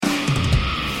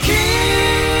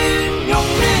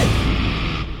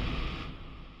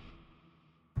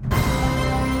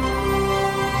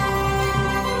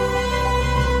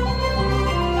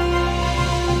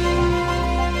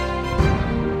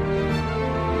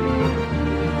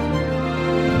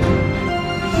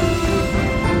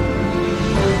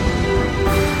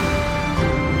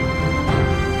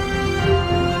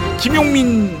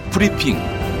김용민 브리핑.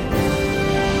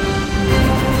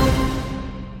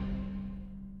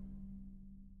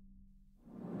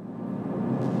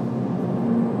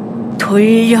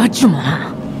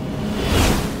 돌려주마.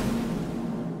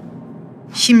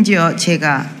 심지어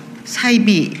제가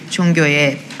사이비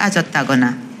종교에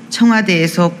빠졌다거나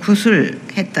청와대에서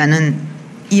구술했다는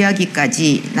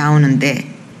이야기까지 나오는데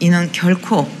이는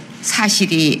결코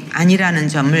사실이 아니라는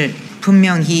점을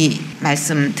분명히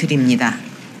말씀드립니다.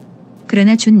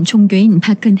 그러나 준 종교인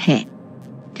박근혜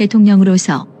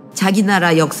대통령으로서 자기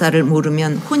나라 역사를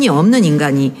모르면 혼이 없는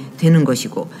인간이 되는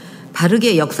것이고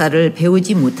바르게 역사를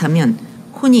배우지 못하면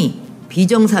혼이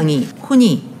비정상이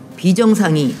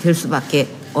될 수밖에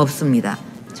없습니다.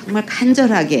 정말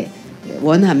간절하게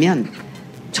원하면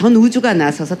전 우주가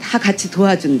나서서 다 같이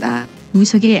도와준다.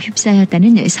 무속에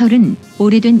휩싸였다는 설은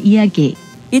오래된 이야기.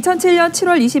 2007년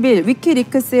 7월 20일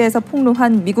위키리크스에서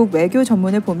폭로한 미국 외교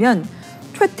전문을 보면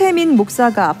최태민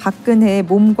목사가 박근혜의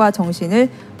몸과 정신을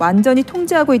완전히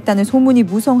통제하고 있다는 소문이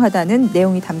무성하다는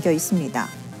내용이 담겨 있습니다.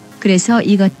 그래서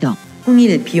이것도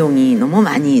통일 비용이 너무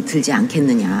많이 들지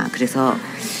않겠느냐. 그래서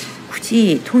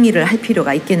굳이 통일을 할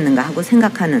필요가 있겠는가 하고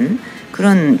생각하는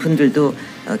그런 분들도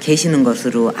계시는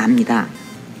것으로 압니다.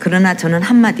 그러나 저는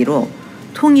한마디로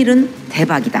통일은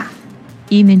대박이다.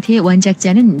 이 멘트의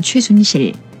원작자는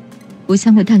최순실,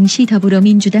 우상호 당시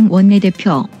더불어민주당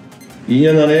원내대표.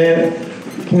 2년 안에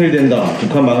통일된다,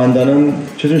 북한 망한다는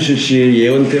최순실 씨의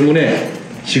예언 때문에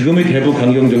지금의 대북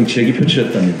강경 정책이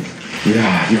표출했다면,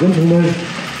 이야,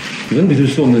 이건 믿을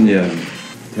수 없는 이야기.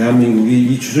 대한민국이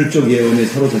이 주술적 예언에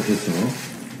사로잡혀서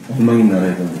엉망인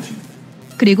나라에 간 것입니다.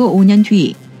 그리고 5년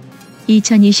뒤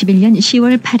 2021년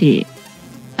 10월 8일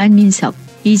안민석,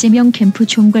 이재명 캠프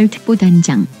총괄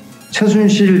특보단장.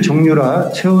 최순실,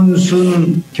 정유라,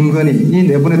 최은순, 김건희 이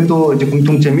네 분의 또 이제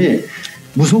공통점이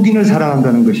무속인을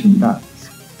사랑한다는 것입니다.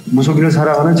 무속인을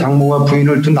사랑하는 장모와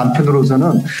부인을 둔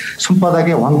남편으로서는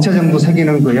손바닥에 왕자 정도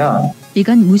새기는 거야.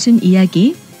 이건 무슨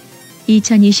이야기?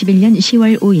 2021년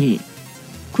 10월 5일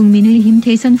국민의힘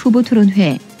대선 후보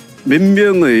토론회. 몇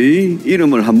명의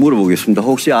이름을 한번 물어보겠습니다.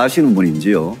 혹시 아시는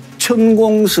분인지요?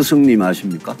 천공 스승님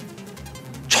아십니까?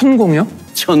 천공이요?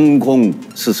 천공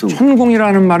스승.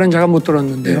 천공이라는 말은 제가 못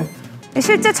들었는데요.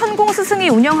 실제 천공 스승이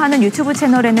운영하는 유튜브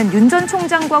채널에는 윤 전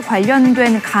총장과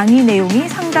관련된 강의 내용이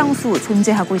상당수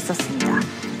존재하고 있었습니다.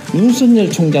 윤석열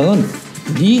총장은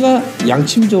네가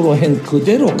양심적으로 한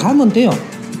그대로 가면 돼요.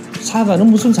 사과는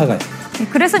무슨 사과예요?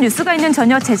 그래서 뉴스가 있는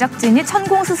저녁 제작진이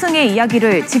천공 스승의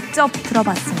이야기를 직접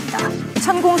들어봤습니다.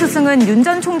 천공 스승은 윤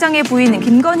전 총장의 부인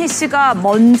김건희 씨가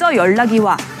먼저 연락이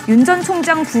와 윤 전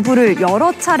총장 부부를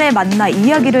여러 차례 만나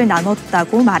이야기를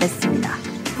나눴다고 말했습니다.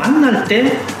 만날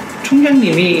때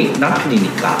총장님이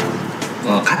남편이니까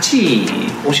같이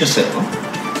오셨어요.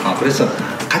 그래서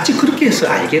같이 그렇게 해서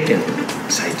알게 된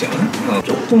사이죠.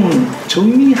 조금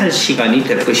정리할 시간이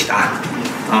될 것이다.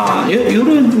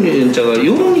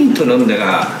 요런 힌트는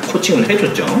내가 코칭을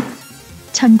해줬죠.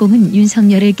 천공은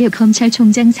윤석열에게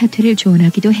검찰총장 사퇴를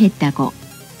조언하기도 했다고.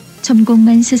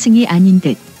 천공만 스승이 아닌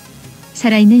듯.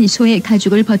 살아있는 소의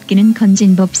가죽을 벗기는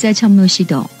건진법사 정모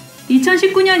씨도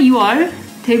 2019년 2월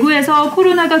대구에서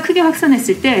코로나가 크게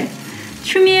확산했을 때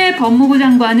추미애 법무부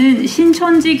장관은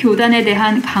신천지 교단에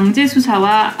대한 강제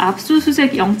수사와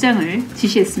압수수색 영장을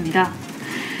지시했습니다.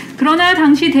 그러나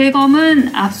당시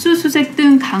대검은 압수수색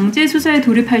등 강제 수사에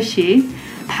돌입할 시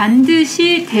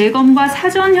반드시 대검과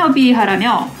사전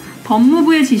협의하라며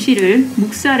법무부의 지시를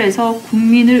묵살해서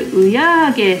국민을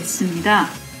의아하게 했습니다.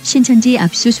 신천지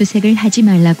압수수색을 하지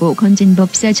말라고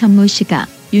건진법사 정모 씨가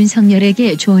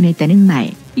윤석열에게 조언했다는 말.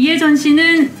 이에 전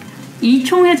씨는 이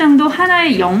총회장도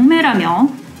하나의 영매라며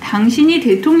당신이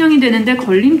대통령이 되는데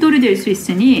걸림돌이 될 수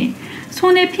있으니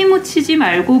손에 피 묻히지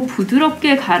말고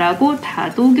부드럽게 가라고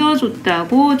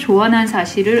다독여줬다고 조언한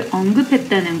사실을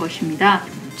언급했다는 것입니다.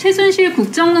 최순실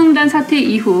국정농단 사태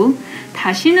이후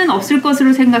다시는 없을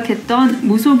것으로 생각했던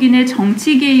무속인의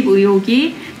정치 개입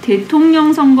의혹이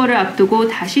대통령 선거를 앞두고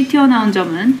다시 튀어나온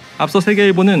점은 앞서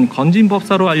세계일보는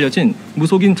건진법사로 알려진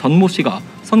무속인 전모 씨가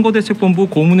선거대책본부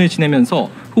고문을 지내면서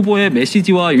후보의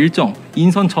메시지와 일정,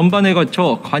 인선 전반에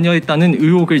걸쳐 관여했다는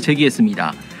의혹을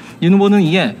제기했습니다. 윤 후보는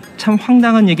이에 참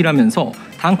황당한 얘기라면서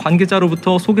당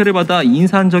관계자로부터 소개를 받아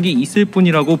인사한 적이 있을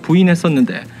뿐이라고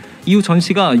부인했었는데 이후 전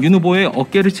씨가 윤 후보의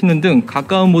어깨를 치는 등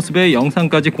가까운 모습의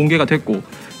영상까지 공개가 됐고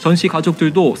전 씨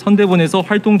가족들도 선대본에서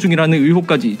활동 중이라는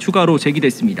의혹까지 추가로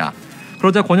제기됐습니다.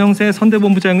 그러자 권영세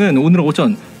선대본부장은 오늘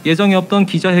오전 예정에 없던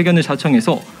기자회견을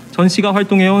자청해서 전 씨가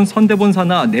활동해온 선대본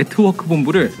산하 네트워크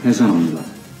본부를 해산합니다.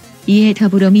 이에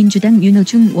더불어민주당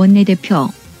윤호중 원내대표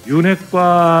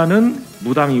윤핵관은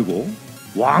무당이고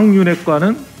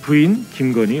왕윤핵관은 부인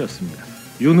김건희였습니다.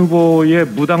 윤 후보의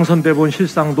무당선대본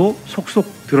실상도 속속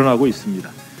드러나고 있습니다.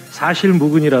 사실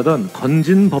무근이라던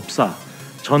건진 법사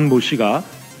전 모 씨가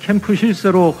캠프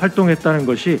실세로 활동했다는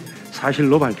것이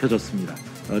사실로 밝혀졌습니다.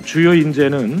 주요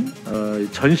인재는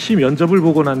전시 면접을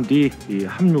보고 난 뒤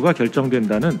합류가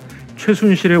결정된다는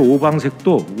최순실의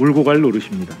오방색도 울고 갈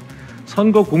노릇입니다.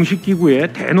 선거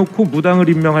공식기구에 대놓고 무당을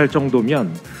임명할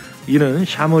정도면 이는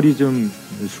샤머니즘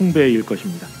숭배일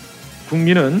것입니다.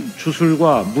 국민은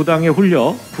주술과 무당에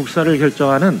홀려 국사를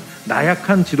결정하는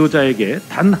나약한 지도자에게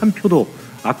단 한 표도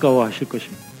아까워하실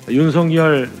것입니다.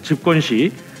 윤석열 집권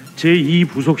시 제2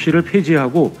 부속실을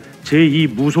폐지하고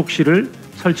제2 무속실을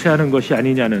설치하는 것이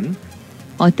아니냐는.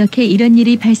 어떻게 이런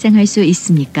일이 발생할 수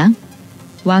있습니까?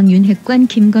 왕윤핵관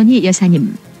김건희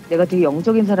여사님. 내가 되게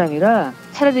영적인 사람이라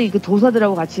차라리 그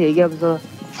도사들하고 같이 얘기하면서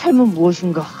삶은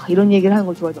무엇인가 이런 얘기를 하는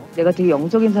걸 좋아하죠. 내가 되게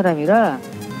영적인 사람이라.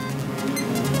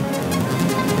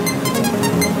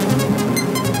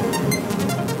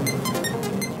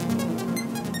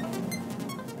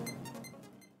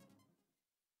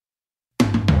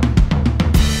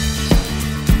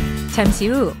 잠시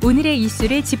후 오늘의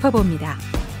이슈를 짚어봅니다.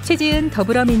 최지은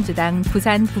더불어민주당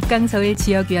부산 북강서울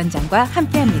지역위원장과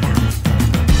함께합니다.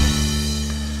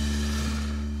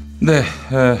 네,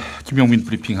 김용민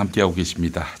브리핑 함께하고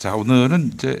계십니다. 자,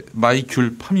 오늘은 이제 마이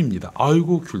귤 팜입니다.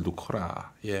 아이고 귤도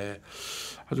커라. 예,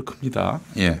 아주 큽니다.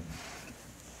 예,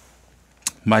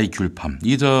 마이 귤 팜.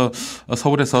 이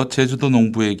서울에서 제주도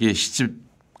농부에게 시집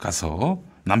가서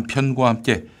남편과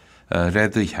함께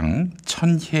레드향,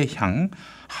 천혜향,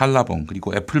 한라봉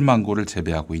그리고 애플망고를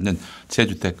재배하고 있는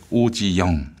제주댁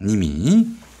오지영 님이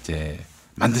이제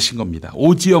만드신 겁니다.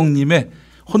 오지영 님의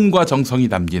혼과 정성이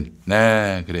담긴,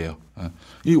 네, 그래요.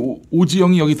 이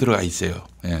오지영이 여기 들어가 있어요.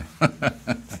 예.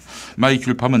 마이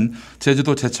귤팜은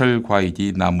제주도 제철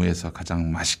과일이 나무에서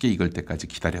가장 맛있게 익을 때까지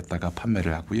기다렸다가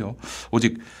판매를 하고요.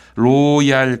 오직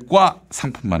로얄과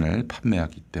상품만을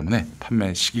판매하기 때문에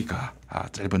판매 시기가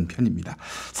짧은 편입니다.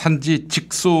 산지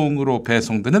직송으로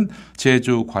배송되는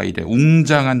제주 과일의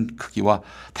웅장한 크기와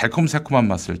달콤새콤한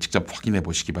맛을 직접 확인해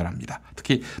보시기 바랍니다.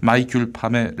 특히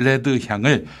마이귤팜의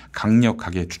레드향을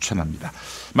강력하게 추천합니다.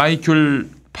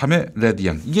 마이귤팜의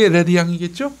레드향, 이게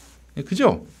레드향이겠죠? 예,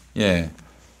 그죠? 예,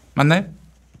 맞나요?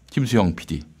 김수영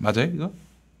PD 맞아요 이거?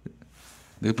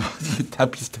 네, 다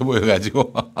비슷해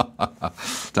보여가지고.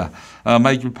 자,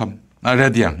 마이귤팜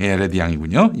레드향, 예,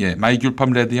 레드향이군요. 예,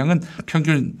 마이귤팜 레드향은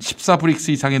평균 14브릭스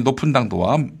이상의 높은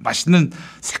당도와 맛있는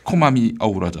새콤함이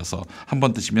어우러져서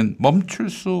한번 드시면 멈출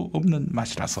수 없는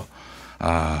맛이라서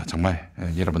정말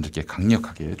여러분들께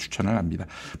강력하게 추천을 합니다.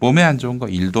 몸에 안 좋은 거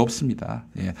 1도 없습니다.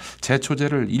 예,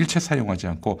 제초제를 일체 사용하지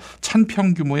않고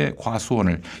 1000평 규모의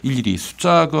과수원을 일일이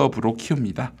숫작업으로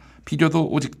키웁니다. 비료도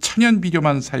오직 천연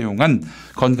비료만 사용한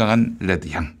건강한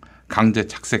레드향. 강제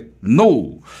착색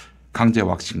NO, 강제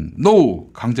왁싱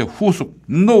NO, 강제 후숙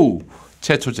NO,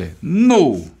 제초제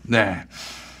NO. 네,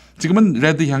 지금은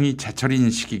레드향이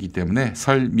제철인 시기이기 때문에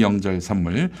설 명절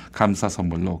선물, 감사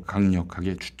선물로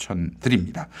강력하게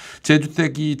추천드립니다.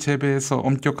 제주댁이 재배해서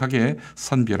엄격하게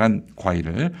선별한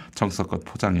과일을 정성껏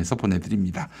포장해서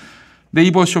보내드립니다.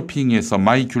 네이버 쇼핑에서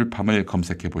마이귤팜을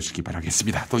검색해 보시기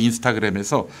바라겠습니다. 또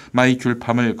인스타그램에서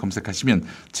마이귤팜을 검색하시면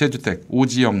제주댁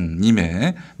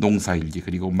오지영님의 농사일기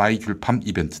그리고 마이귤팜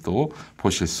이벤트도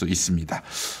보실 수 있습니다.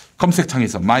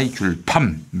 검색창에서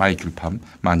마이귤팜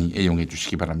많이 애용해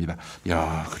주시기 바랍니다.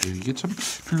 야, 그래 이게 참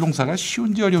귤농사가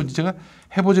쉬운지 어려운지 제가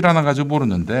해보질 않아가지고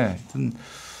모르는데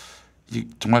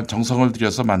정말 정성을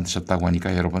들여서 만드셨다고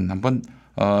하니까 여러분 한번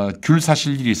귤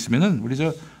사실 일이 있으면은 우리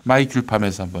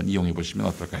마이귤팜에서 한번 이용해 보시면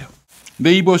어떨까요?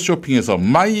 네이버 쇼핑에서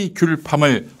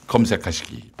마이귤팜을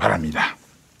검색하시기 바랍니다.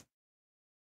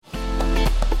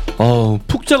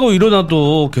 푹 자고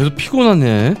일어나도 계속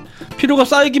피곤하네. 피로가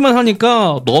쌓이기만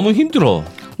하니까 너무 힘들어.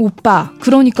 오빠,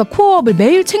 그러니까 코어업을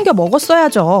매일 챙겨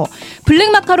먹었어야죠.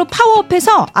 블랙마카로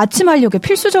파워업해서 아침 활력에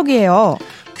필수적이에요.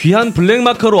 귀한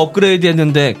블랙마카로 업그레이드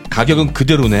했는데 가격은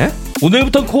그대로네.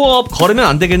 오늘부터 코어업 걸으면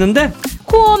안 되겠는데?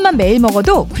 코어업만 매일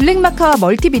먹어도 블랙마카와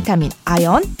멀티비타민,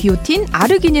 아연, 비오틴,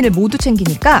 아르기닌을 모두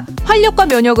챙기니까 활력과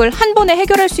면역을 한 번에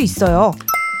해결할 수 있어요.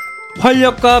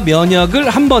 활력과 면역을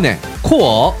한 번에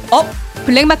코어업.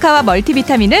 블랙마카와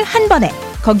멀티비타민을 한 번에,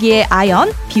 거기에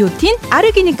아연, 비오틴,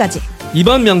 아르기닌까지.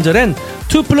 이번 명절엔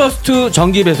 2+2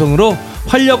 정기 배송으로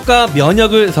활력과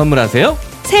면역을 선물하세요.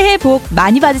 새해 복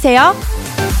많이 받으세요.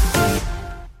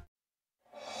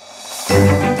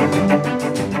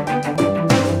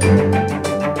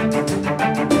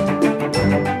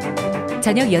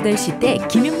 저녁 8시 때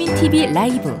김용민 TV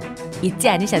라이브 잊지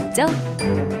않으셨죠?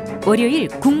 월요일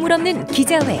국물 없는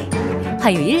기자회,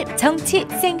 화요일 정치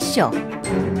생쇼,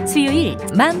 수요일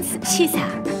맘스 시사,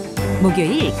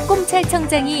 목요일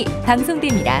꼼찰청장이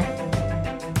방송됩니다.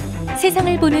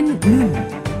 세상을 보는 눈,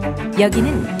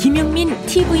 여기는 김용민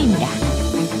TV입니다.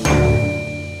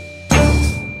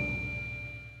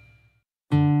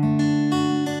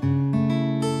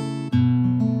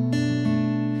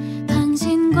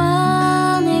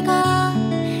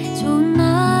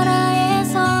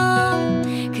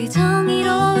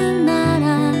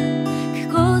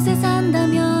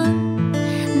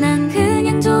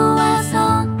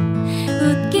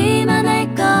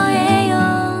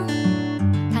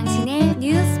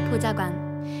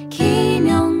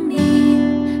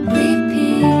 김용민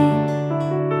브리핑.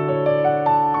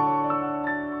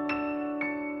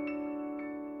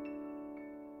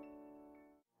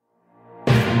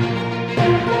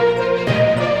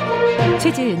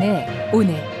 최지은의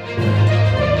오늘.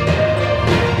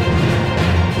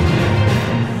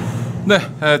 네,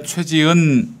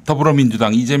 최지은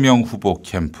더불어민주당 이재명 후보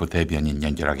캠프 대변인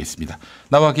연결하겠습니다.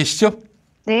 나와 계시죠?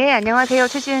 네, 안녕하세요.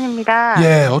 최지은입니다.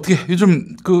 예, 어떻게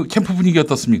요즘 그 캠프 분위기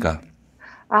어떻습니까?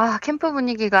 캠프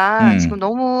분위기가 지금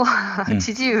너무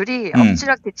지지율이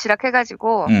엎치락뒤치락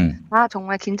해가지고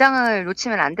정말 긴장을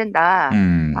놓치면 안 된다.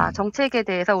 정책에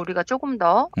대해서 우리가 조금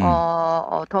더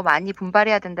많이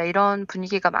분발해야 된다. 이런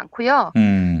분위기가 많고요.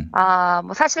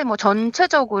 사실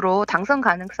전체적으로 당선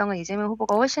가능성은 이재명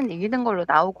후보가 훨씬 이기는 걸로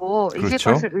나오고 이길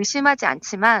그렇죠. 것을 의심하지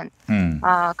않지만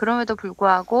그럼에도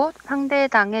불구하고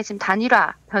상대당의 지금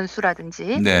단일화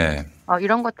변수라든지 네.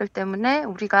 이런 것들 때문에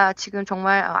우리가 지금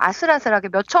정말 아슬아슬하게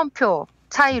몇천 표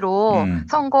차이로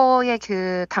선거의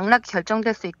그 당락이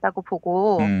결정될 수 있다고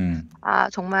보고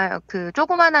정말 그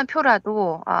조그만한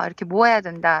표라도 이렇게 모아야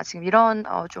된다. 지금 이런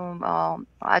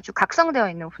아주 각성되어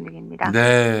있는 분위기입니다.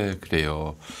 네,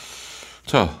 그래요.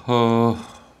 자,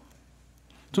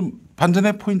 좀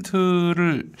반전의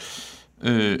포인트를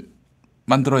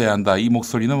만들어야 한다. 이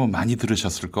목소리는 많이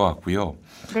들으셨을 것 같고요.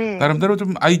 네. 나름대로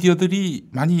좀 아이디어들이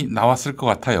많이 나왔을 것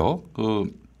같아요.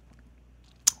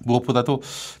 무엇보다도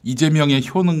이재명의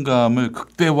효능감을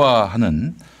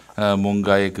극대화하는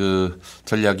뭔가의 그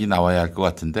전략이 나와야 할 것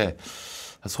같은데,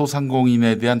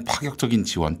 소상공인에 대한 파격적인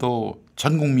지원, 또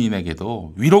전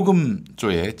국민에게도 위로금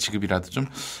조의 지급이라도 좀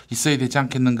있어야 되지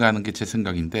않겠는가 하는 게 제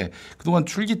생각인데, 그동안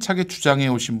줄기차게 주장해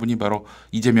오신 분이 바로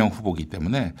이재명 후보이기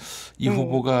때문에 이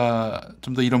후보가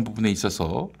좀 더 이런 부분에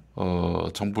있어서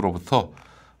정부로부터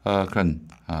그런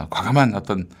과감한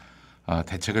어떤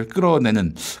대책을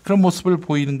끌어내는 그런 모습을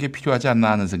보이는 게 필요하지 않나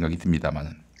하는 생각이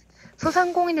듭니다만은.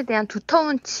 소상공인에 대한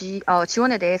두터운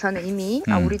지원에 대해서는 이미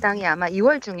우리 당이 아마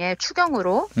 2월 중에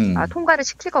추경으로 통과를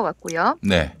시킬 것 같고요.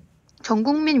 네.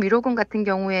 전국민 위로금 같은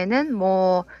경우에는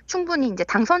충분히 이제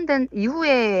당선된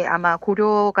이후에 아마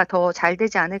고려가 더 잘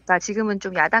되지 않을까. 지금은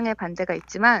좀 야당의 반대가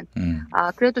있지만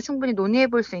그래도 충분히 논의해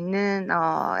볼 수 있는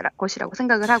것이라고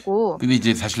생각을 하고. 근데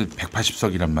이제 사실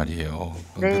 180석이란 말이에요.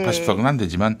 네. 180석은 안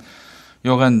되지만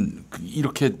여간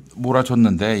이렇게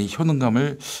몰아줬는데 이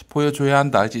효능감을 보여줘야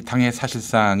한다. 당의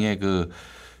사실상의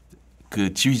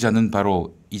그 지휘자는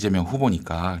바로 이재명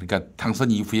후보니까. 그러니까 당선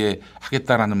이후에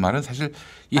하겠다라는 말은 사실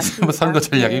이 선거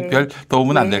전략에 별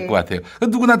도움은 안 될 것 같아요.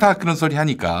 누구나 다 그런 소리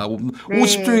하니까.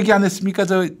 50조 얘기 안 했습니까?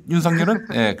 윤석열은?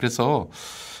 네, 그래서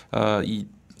이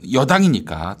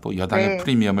여당이니까 또 여당의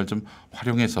프리미엄을 좀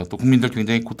활용해서 또 국민들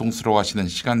굉장히 고통스러워하시는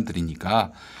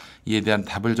시간들이니까 이에 대한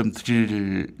답을 좀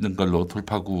드리는 걸로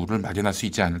돌파구를 마련할 수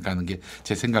있지 않을까 하는 게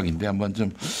제 생각인데 한번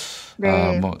좀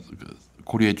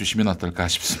고려해 주시면 어떨까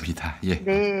싶습니다. 예.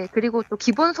 네. 그리고 또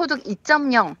기본소득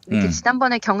 2.0 이제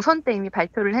지난번에 경선 때 이미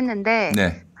발표를 했는데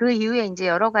그 이후에 이제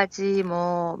여러 가지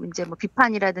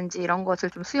비판이라든지 이런 것을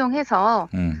좀 수용해서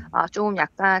좀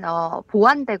약간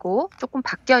보완되고 조금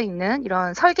바뀌어 있는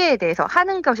이런 설계에 대해서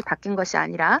하는 것이 바뀐 것이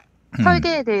아니라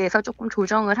설계에 대해서 조금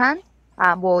조정을 한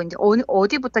이제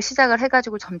어디부터 시작을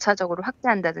해가지고 점차적으로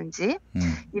확대한다든지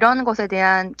이런 것에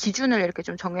대한 기준을 이렇게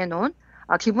좀 정해놓은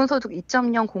기본소득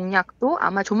 2.0 공약도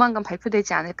아마 조만간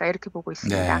발표되지 않을까 이렇게 보고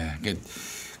있습니다. 네,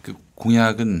 그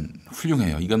공약은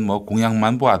훌륭해요. 이건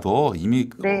공약만 봐도 이미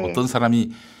어떤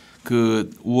사람이 그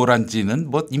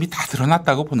우월한지는 이미 다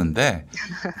드러났다고 보는데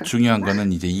중요한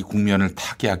거는 이제 이 국면을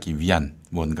타개하기 위한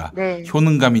뭔가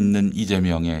효능감 있는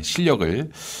이재명의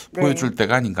실력을 보여줄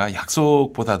때가 아닌가.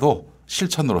 약속보다도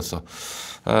실천으로서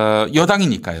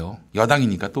여당이니까요.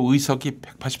 여당이니까 또 의석이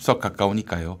 180석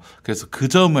가까우니까요. 그래서 그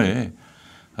점을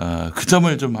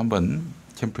좀 한번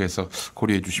캠프에서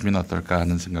고려해 주시면 어떨까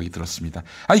하는 생각이 들었습니다.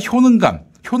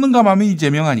 효능감 하면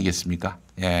이재명 아니겠습니까?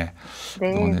 예.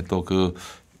 그동안에 또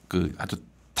아주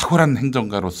탁월한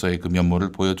행정가로서의 그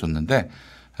면모를 보여줬는데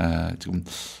지금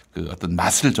그 어떤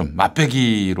맛을 좀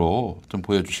맛배기로 좀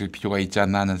보여주실 필요가 있지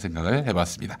않나 하는 생각을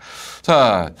해봤습니다.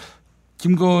 자,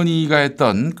 김건희가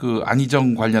했던 그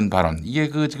안희정 관련 발언 이게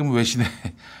그 지금 외신에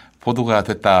보도가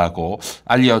됐다고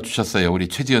알려주셨어요. 우리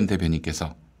최지연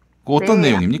대변인께서. 그 어떤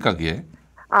내용입니까 그게?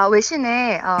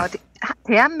 외신에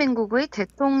대한민국의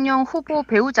대통령 후보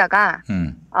배우자가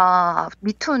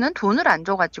미투는 돈을 안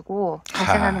줘가지고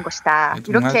발생하는 것이다.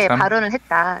 이렇게 발언을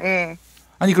했다. 예.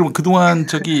 아니 그럼 그동안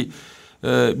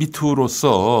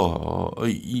미투로서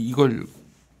이걸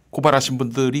고발하신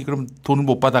분들이 그럼 돈을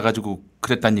못 받아가지고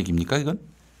그랬다는 얘기입니까 이건?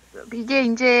 이게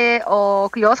이제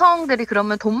그 여성들이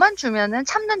그러면 돈만 주면은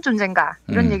참는 존재인가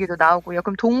이런 얘기도 나오고요.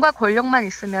 그럼 돈과 권력만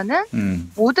있으면은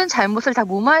모든 잘못을 다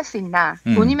무마할 수 있나?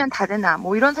 돈이면 다 되나?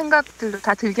 뭐 이런 생각들도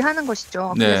다 들게 하는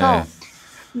것이죠. 네. 그래서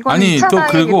아니 또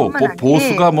그리고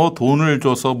보수가 뭐 돈을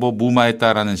줘서 뭐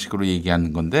무마했다라는 식으로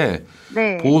얘기하는 건데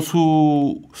네.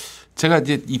 제가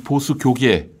이제 이 보수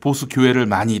교회를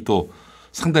많이 또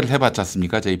상대를 해봤지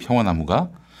않습니까? 저희 평화나무가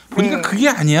보니까 그게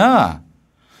아니야.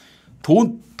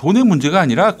 돈의 문제가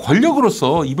아니라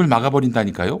권력으로서 입을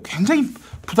막아버린다니까요. 굉장히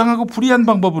부당하고 불이한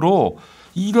방법으로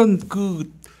이런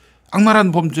그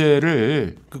악랄한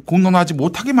범죄를 공론화하지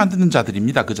못하게 만드는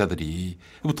자들입니다. 그 자들이.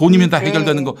 돈이면 다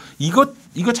해결되는 거.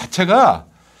 이거 자체가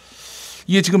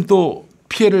이게 지금 또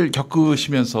피해를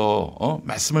겪으시면서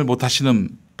말씀을 못 하시는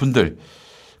분들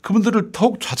그분들을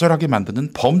더욱 좌절하게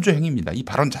만드는 범죄 행위입니다. 이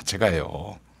발언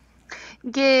자체가요.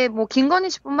 이게 뭐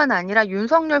김건희 씨뿐만 아니라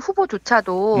윤석열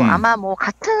후보조차도 아마 뭐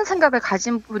같은 생각을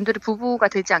가진 분들이 부부가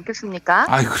되지 않겠습니까?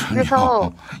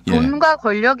 그래서 돈과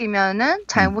권력이면은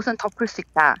잘못은 덮을 수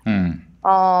있다.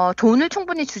 돈을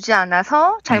충분히 주지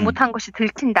않아서 잘못한 것이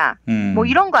들킨다. 뭐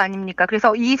이런 거 아닙니까?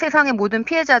 그래서 이 세상의 모든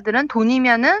피해자들은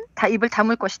돈이면은 다 입을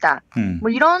다물 것이다.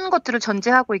 뭐 이런 것들을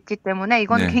전제하고 있기 때문에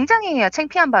이건 굉장히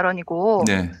창피한 발언이고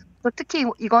또 특히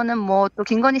이거는 뭐 또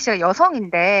김건희 씨가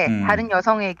여성인데 다른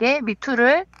여성에게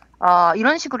미투를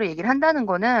이런 식으로 얘기를 한다는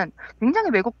거는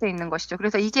굉장히 왜곡돼 있는 것이죠.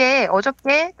 그래서 이게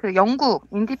어저께 그 영국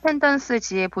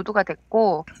인디펜던스지에 보도가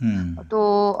됐고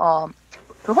또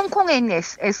그 홍콩에 있는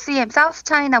SEM 사우스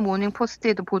차이나 모닝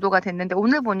포스트에도 보도가 됐는데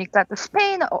오늘 보니까 또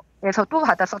스페인에서 또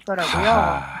받아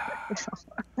썼더라고요.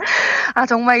 그래서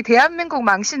정말 이 대한민국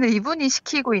망신을 이분이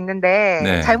시키고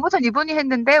있는데 잘못은 이분이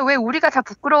했는데 왜 우리가 다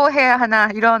부끄러워해야 하나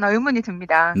이런 의문이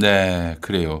듭니다. 네,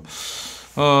 그래요.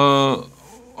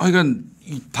 하여간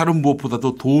다른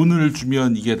무엇보다도 돈을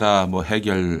주면 이게 다 뭐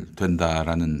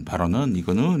해결된다라는 발언은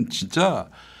이거는 진짜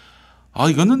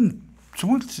이거는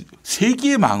정말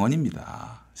세기의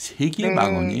망언입니다. 세기의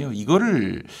망언이에요.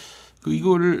 이거를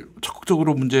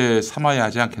적극적으로 문제 삼아야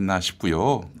하지 않겠나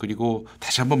싶고요. 그리고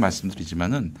다시 한번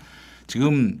말씀드리지만은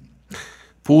지금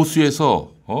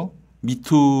보수에서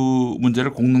미투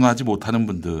문제를 공론화하지 못하는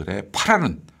분들의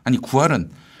 9할은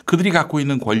그들이 갖고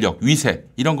있는 권력, 위세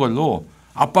이런 걸로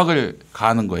압박을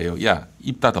가하는 거예요. 야,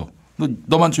 입 닫어.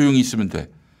 너만 조용히 있으면 돼.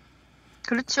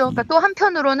 그렇죠. 그러니까 또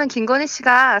한편으로는 김건희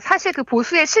씨가 사실 그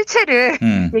보수의 실체를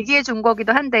얘기해 준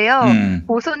거기도 한데요.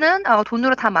 보수는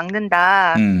돈으로 다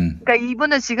막는다. 그러니까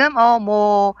이분은 지금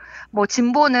뭐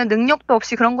진보는 능력도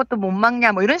없이 그런 것도 못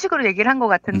막냐 뭐 이런 식으로 얘기를 한 것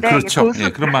같은데. 그렇죠.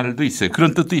 그런 말도 있어요.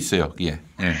 그런 뜻도 있어요.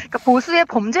 그러니까 보수의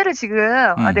범죄를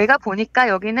지금 내가 보니까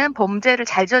여기는 범죄를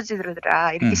잘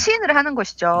저지르더라 이렇게 시인을 하는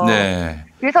것이죠. 네.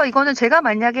 그래서 이거는 제가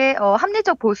만약에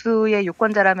합리적 보수의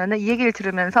유권자라면 이 얘기를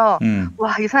들으면서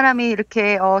와, 이 사람이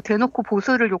이렇게 대놓고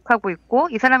보수를 욕하고 있고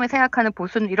이 사람이 생각하는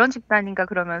보수는 이런 집단인가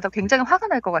그러면서 굉장히 화가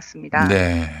날 것 같습니다.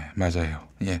 네, 맞아요.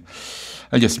 예,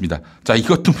 알겠습니다. 자,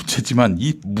 이것도 문제지만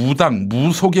이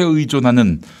무속에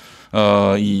의존하는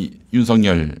이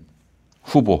윤석열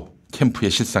후보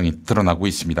캠프의 실상이 드러나고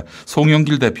있습니다.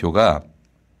 송영길 대표가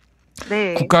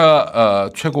국가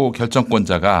최고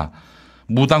결정권자가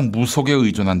무속에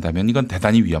의존한다면 이건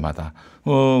대단히 위험하다.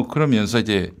 그러면서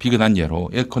이제 비근한 예로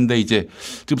예컨대 이제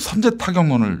지금 선제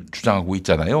타격론을 주장하고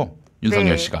있잖아요.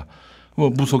 윤석열 씨가.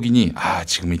 무속인이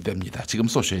지금이 때입니다. 지금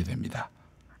쏘셔야 됩니다.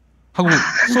 하고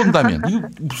쏜다면 이거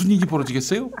무슨 일이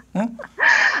벌어지겠어요?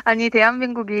 아니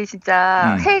대한민국이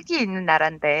진짜 핵이 있는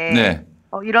나라인데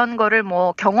이런 거를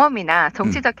뭐 경험이나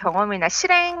정치적 경험이나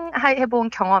실행해본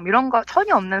경험 이런 거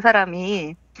전혀 없는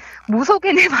사람이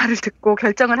무속인의 말을 듣고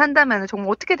결정을 한다면 정말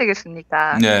어떻게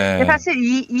되겠습니까? 근데 사실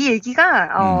이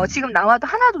얘기가 지금 나와도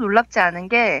하나도 놀랍지 않은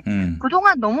게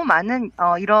그동안 너무 많은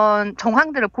이런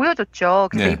정황들을 보여줬죠.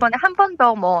 그래서 이번에 한 번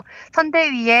더 뭐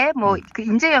선대위에 뭐 그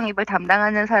인재 영입을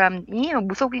담당하는 사람이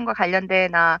무속인과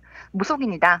관련된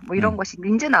무속인이다 뭐 이런 것이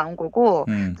인재 나온 거고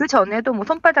그 전에도 뭐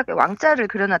손바닥에 왕자를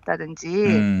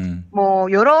그려놨다든지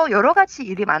뭐 여러 가지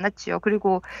일이 많았죠.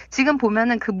 그리고 지금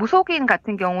보면은 그 무속인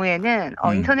같은 경우에는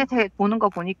인터넷 인터넷에 보는 거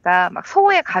보니까 막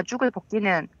소의 가죽을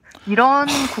벗기는 이런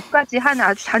국까지 하는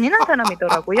아주 잔인한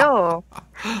사람이더라고요.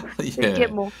 예. 이게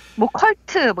뭐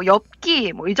컬트, 뭐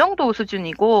엽기, 뭐 이 정도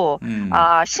수준이고,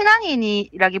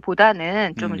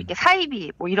 신앙인이라기보다는 좀 이렇게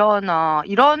사이비, 뭐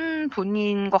이런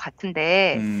분인 것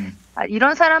같은데,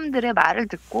 이런 사람들의 말을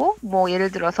듣고, 뭐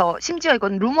예를 들어서 심지어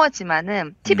이건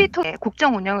루머지만은 TV 통해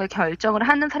국정 운영을 결정을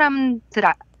하는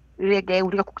사람들에게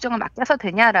우리가 국정을 맡겨서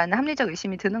되냐라는 합리적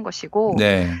의심이 드는 것이고,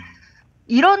 네.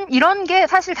 이런 게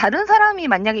사실 다른 사람이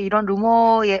만약에 이런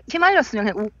루머에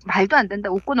휘말렸으면 그냥 말도 안 된다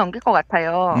웃고 넘길 것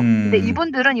같아요. 근데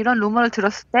이분들은 이런 루머를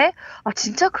들었을 때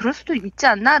진짜 그럴 수도 있지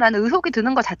않나라는 의혹이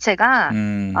드는 것 자체가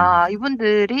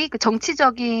이분들이 그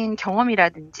정치적인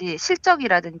경험이라든지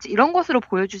실적이라든지 이런 것으로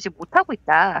보여주지 못하고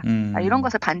있다. 이런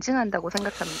것을 반증한다고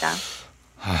생각합니다.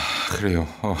 그래요.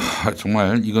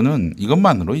 정말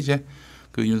이것만으로 이제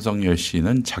그 윤석열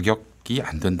씨는 자격이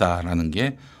안 된다라는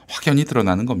게 확연히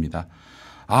드러나는 겁니다.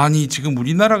 아니 지금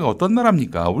우리나라가 어떤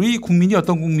나라입니까? 우리 국민이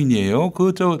어떤 국민이에요?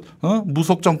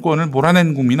 무속 정권을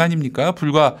몰아낸 국민 아닙니까?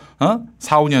 불과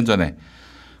 4, 5년 전에.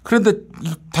 그런데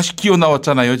다시 기어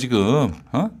나왔잖아요 지금.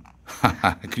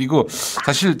 그리고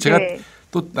사실 제가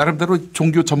또 나름대로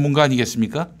종교 전문가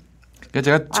아니겠습니까? 그러니까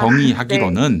제가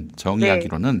정의하기로는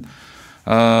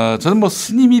저는 뭐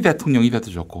스님이 대통령이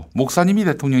돼도 좋고 목사님이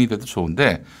대통령이 돼도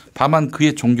좋은데 다만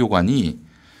그의 종교관이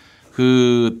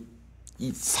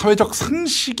이 사회적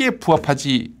상식에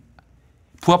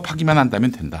부합하기만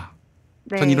한다면 된다.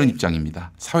 전 이런 입장입니다.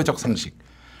 사회적 상식.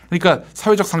 그러니까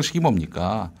사회적 상식이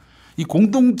뭡니까? 이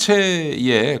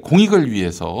공동체의 공익을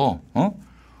위해서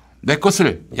내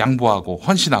것을 양보하고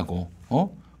헌신하고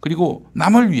그리고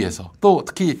남을 위해서 또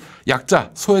특히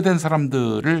약자 소외된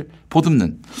사람들을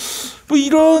보듬는 뭐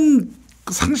이런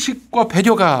상식과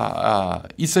배려가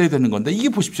있어야 되는 건데 이게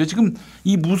보십시오. 지금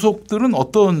이 무속들은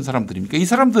어떤 사람들입니까? 이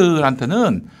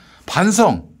사람들한테는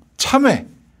반성, 참회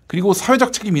그리고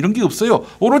사회적 책임 이런 게 없어요.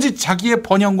 오로지 자기의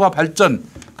번영과 발전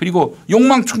그리고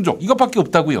욕망 충족 이것밖에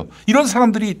없다고요. 이런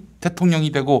사람들이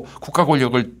대통령이 되고 국가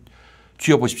권력을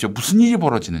쥐어보십시오. 무슨 일이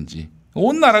벌어지는지.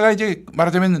 온 나라가 이제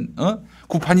말하자면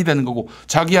구판이 되는 거고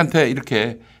자기한테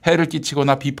이렇게 해를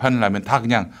끼치거나 비판을 하면 다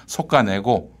그냥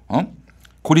솎아내고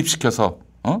고립시켜서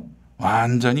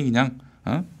완전히 그냥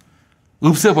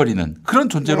없애버리는 그런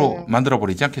존재로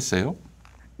만들어버리지 않겠어요?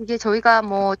 이게 저희가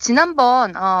뭐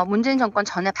지난번 문재인 정권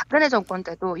전에 박근혜 정권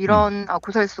때도 이런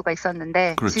구설수가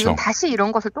있었는데 그렇죠. 지금 다시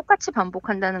이런 것을 똑같이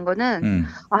반복한다는 거는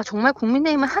정말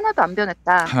국민의힘은 하나도 안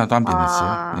변했다. 하나도 안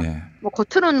변했어요. 예. 뭐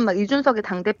겉으로는 막 이준석이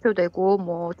당대표 되고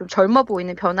뭐 좀 젊어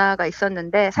보이는 변화가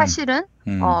있었는데 사실은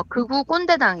극우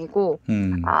꼰대당이고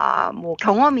뭐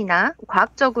경험이나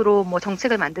과학적으로 뭐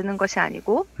정책을 만드는 것이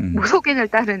아니고 무속인을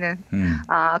따르는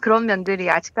그런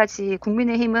면들이 아직까지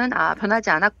국민의힘은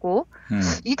변하지 않았고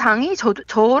이 당이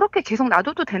저렇게 계속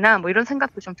놔둬도 되나 뭐 이런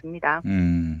생각도 좀 듭니다.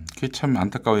 그게 참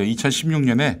안타까워요.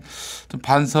 2016년에 좀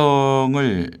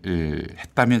반성을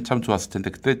했다면 참 좋았을 텐데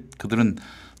그때 그들은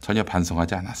전혀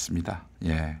반성하지 않았습니다.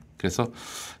 예. 그래서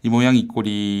이 모양 이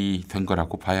꼴이 된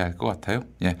거라고 봐야 할 것 같아요.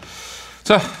 예.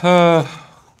 자,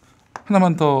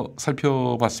 하나만 더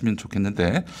살펴봤으면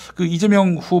좋겠는데 그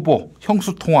이재명 후보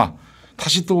형수 통화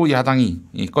다시 또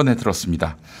야당이 꺼내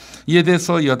들었습니다. 이에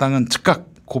대해서 여당은 즉각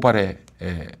고발에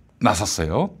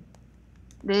나섰어요.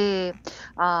 네,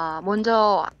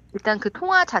 먼저 일단 그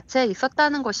통화 자체에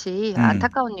있었다는 것이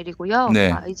안타까운 일이고요.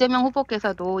 네. 이재명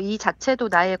후보께서도 이 자체도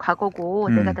나의 과거고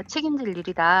내가 다 책임질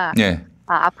일이다. 네.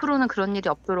 앞으로는 그런 일이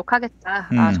없도록 하겠다.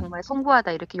 정말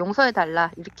송구하다. 이렇게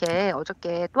용서해달라. 이렇게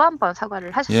어저께 또 한 번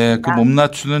사과를 하셨습니다. 예, 그 몸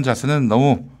낮추는 자세는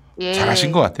너무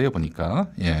잘하신 것 같아요, 보니까.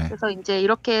 예. 그래서 이제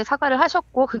이렇게 사과를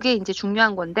하셨고 그게 이제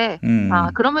중요한 건데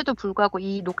그럼에도 불구하고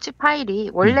이 녹취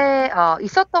파일이 원래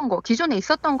있었던 거 기존에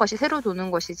있었던 것이 새로 도는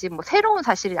것이지 뭐 새로운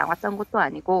사실이 나왔던 것도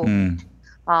아니고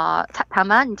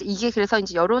다만 이게 그래서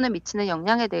이제 여론에 미치는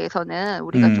영향에 대해서는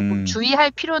우리가 조금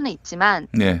주의할 필요는 있지만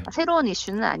새로운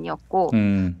이슈는 아니었고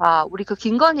우리 그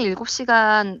김건희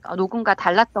 7시간 녹음과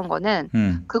달랐던 거는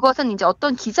그것은 이제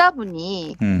어떤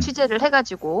기자분이 취재를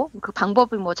해가지고 그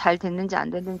방법이 뭐 잘 됐는지 안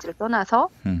됐는지를 떠나서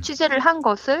취재를 한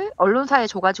것을 언론사에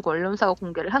줘가지고 언론사가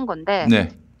공개를 한 건데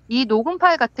이 녹음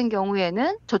파일 같은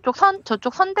경우에는 저쪽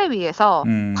선대위에서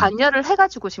관여를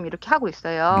해가지고 지금 이렇게 하고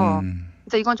있어요.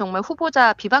 그래서 이건 정말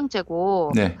후보자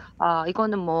비방죄고,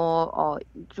 이거는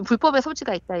좀 불법의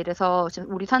소지가 있다. 이래서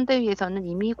지금 우리 선대위에서는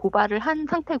이미 고발을 한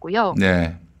상태고요.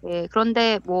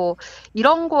 그런데 뭐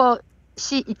이런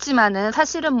것이 있지만은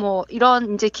사실은 뭐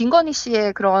이런 이제 김건희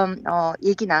씨의 그런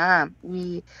얘기나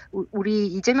우리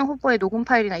이재명 후보의 녹음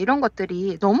파일이나 이런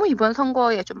것들이 너무 이번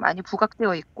선거에 좀 많이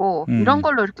부각되어 있고 이런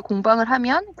걸로 이렇게 공방을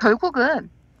하면 결국은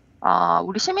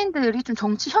우리 시민들이 좀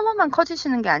정치 혐오만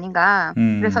커지시는 게 아닌가.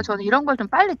 그래서 저는 이런 걸 좀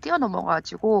빨리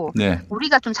뛰어넘어가지고 네.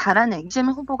 우리가 좀 잘하는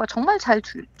이재명 후보가 정말 잘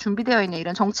준비되어 있는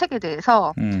이런 정책에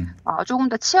대해서 조금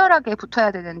더 치열하게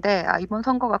붙어야 되는데 이번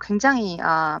선거가 굉장히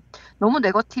너무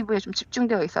네거티브에 좀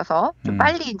집중되어 있어서 좀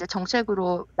빨리 이제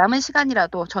정책으로 남은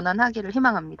시간이라도 전환하기를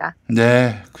희망합니다.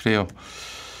 네, 그래요.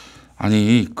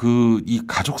 아니 이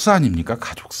가족사 아닙니까?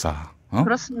 가족사.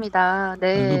 그렇습니다.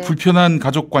 네. 불편한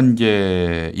가족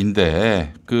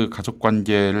관계인데 그 가족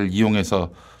관계를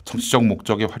이용해서 정치적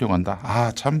목적에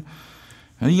활용한다. 참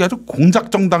이게 아주 공작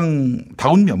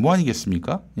정당다운 면모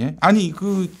아니겠습니까? 예? 아니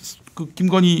그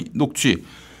김건희 녹취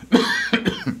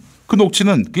그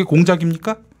녹취는 그게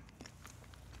공작입니까?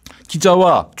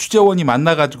 기자와 취재원이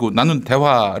만나가지고 나눈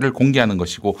대화를 공개하는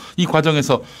것이고 이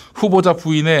과정에서 후보자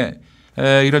부인의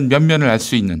이런 면면을 알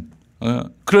수 있는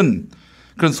그런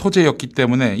소재였기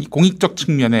때문에 이 공익적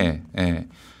측면에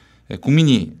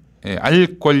국민이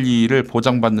알 권리를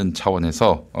보장받는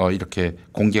차원에서 이렇게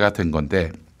공개가 된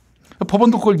건데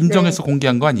법원도 그걸 인정해서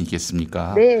공개한 거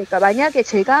아니겠습니까? 네, 그러니까 만약에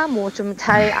제가 뭐 좀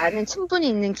잘 아는 친분이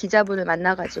있는 기자분을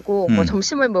만나가지고 뭐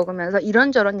점심을 먹으면서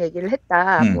이런저런 얘기를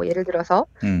했다. 뭐 예를 들어서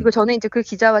그리고 저는 이제 그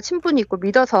기자와 친분이 있고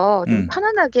믿어서 좀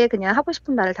편안하게 그냥 하고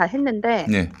싶은 말을 다 했는데.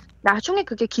 네. 나중에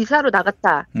그게 기사로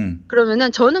나갔다.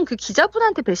 그러면은 저는 그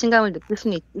기자분한테 배신감을 느낄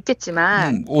수는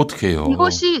있겠지만 어떻게 해요?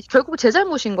 이것이 결국 제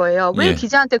잘못인 거예요. 왜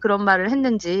기자한테 그런 말을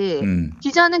했는지.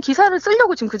 기자는 기사를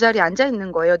쓰려고 지금 그 자리에 앉아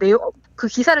있는 거예요. 그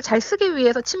기사를 잘 쓰기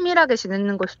위해서 친밀하게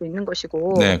지내는 걸 수도 있는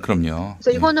것이고. 네, 그럼요.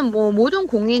 그래서 이거는 뭐 모든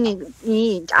국민이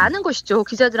아는 것이죠.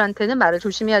 기자들한테는 말을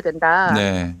조심해야 된다.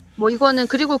 네. 뭐 이거는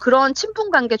그리고 그런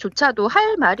친분 관계조차도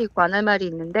할 말이 있고 안 할 말이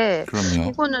있는데 그럼요.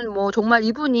 이거는 뭐 정말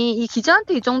이분이 이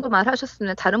기자한테 이 정도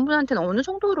말하셨으면 다른 분한테는 어느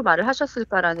정도로 말을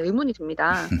하셨을까라는 의문이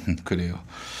듭니다. 그래요.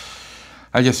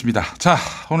 알겠습니다. 자,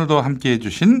 오늘도 함께해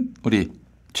주신 우리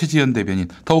최지연 대변인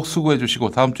더욱 수고해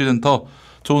주시고 다음 주에는 더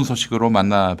좋은 소식으로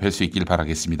만나 뵐 수 있길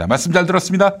바라겠습니다. 말씀 잘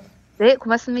들었습니다. 네,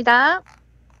 고맙습니다.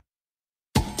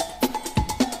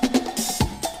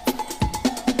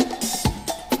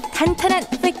 탄탄한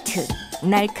팩트,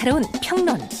 날카로운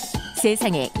평론.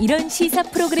 세상에 이런 시사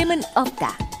프로그램은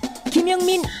없다.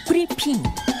 김영민 브리핑.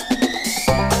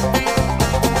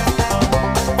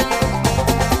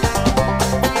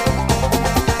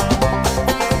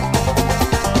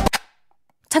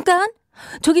 잠깐,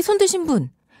 저기 손 드신 분,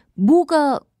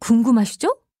 뭐가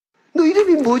궁금하시죠? 너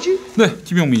이름이 뭐지? 네,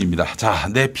 김용민입니다. 자,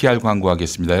 내 PR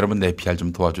광고하겠습니다. 여러분 내 PR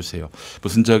좀 도와주세요.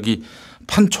 무슨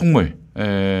판촉물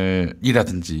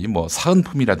이라든지 뭐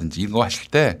사은품이라든지 이런 거 하실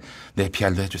때 내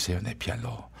PR로 해주세요. 내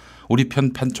PR로. 우리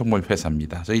편 판촉물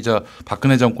회사입니다. 저희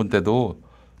박근혜 정권 때도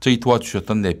저희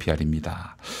도와주셨던 내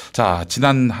PR입니다. 자,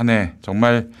 지난 한 해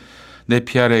정말 내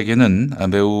PR에게는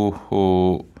매우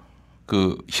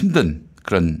힘든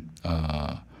그런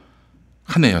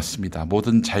한 해였습니다.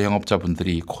 모든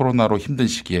자영업자분들이 코로나로 힘든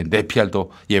시기에 내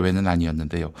PR도 예외는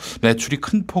아니었는데요. 매출이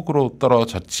큰 폭으로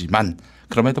떨어졌지만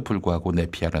그럼에도 불구하고 내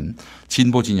PR은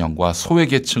진보 진영과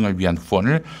소외계층을 위한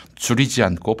후원을 줄이지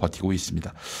않고 버티고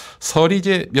있습니다. 설이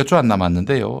이제 몇 주 안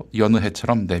남았는데요. 여느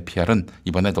해처럼 내 PR은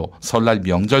이번에도 설날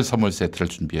명절 선물 세트를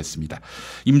준비했습니다.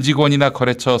 임직원이나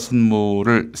거래처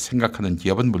선물을 생각하는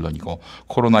기업은 물론이고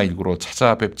코로나19로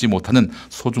찾아뵙지 못하는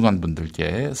소중한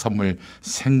분들께 선물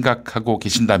생각하고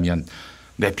계신다면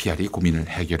내 PR이 고민을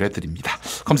해결해 드립니다.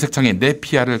 검색창에 내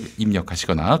PR을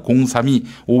입력하시거나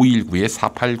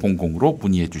 032-519-4800으로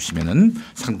문의해 주시면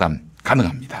상담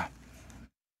가능합니다.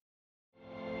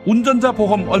 운전자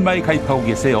보험 얼마에 가입하고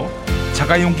계세요?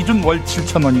 자가용 기준 월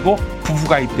 7,000원이고 부부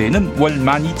가입대에는 월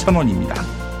 12,000원입니다.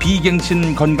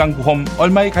 비갱신 건강보험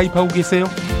얼마에 가입하고 계세요?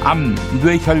 암,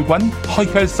 뇌혈관,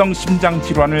 허혈성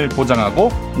심장질환을 보장하고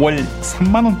월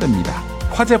 3만 원대입니다.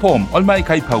 화재보험 얼마에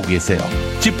가입하고 계세요?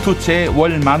 집 두 채에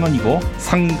월 10,000원이고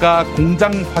상가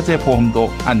공장 화재보험도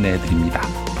안내해드립니다.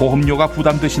 보험료가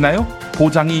부담되시나요?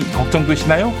 보장이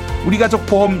걱정되시나요? 우리가족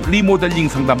보험 리모델링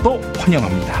상담도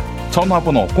환영합니다.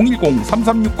 전화번호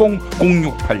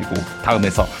 010-3360-0689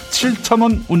 다음에서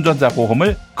 7,000원 운전자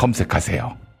보험을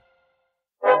검색하세요.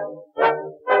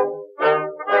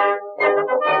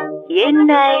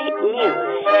 옛날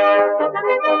뉴스.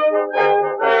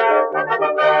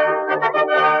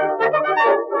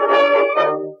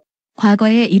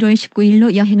 과거의 1월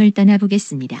 19일로 여행을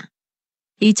떠나보겠습니다.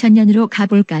 2000년으로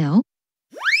가볼까요?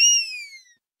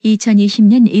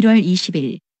 2020년 1월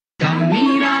 20일.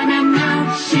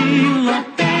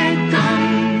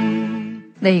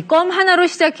 네, 이 껌 하나로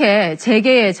시작해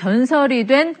재계의 전설이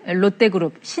된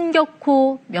롯데그룹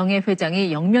신격호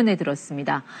명예회장이 영면에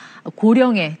들었습니다.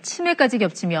 고령에 치매까지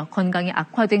겹치며 건강이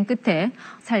악화된 끝에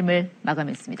삶을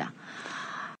마감했습니다.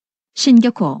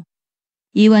 신격호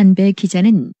이완배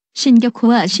기자는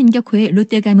신격호와 신격호의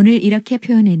롯데 가문을 이렇게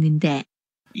표현했는데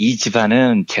이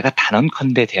집안은 제가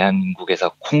단언컨대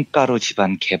대한민국에서 콩가루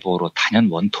집안 계보로 단연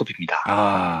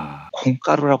원톱입니다.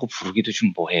 콩가루라고 부르기도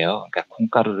좀 뭐해요. 그러니까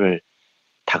콩가루를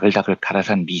다글다글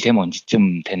갈아서 한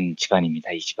미세먼지쯤 된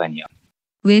집안입니다. 이 집안이요.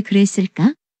 왜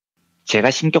그랬을까?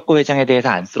 제가 신격호 회장에 대해서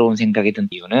안쓰러운 생각이 든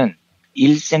이유는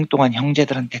일생 동안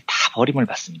형제들한테 다 버림을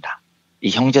받습니다. 이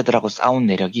형제들하고 싸운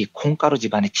내력이 콩가루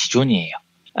집안의 지존이에요.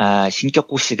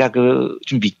 신격호 씨가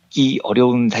좀 믿기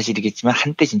어려운 사실이겠지만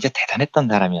한때 진짜 대단했던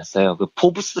사람이었어요.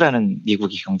 포브스라는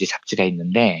미국의 경제 잡지가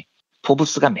있는데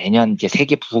포브스가 매년 이제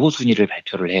세계 부호 순위를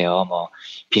발표를 해요.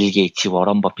 빌 게이츠,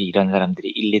 워런 버핏 이런 사람들이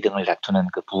 1, 2등을 다투는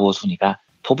그 부호 순위가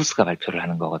포브스가 발표를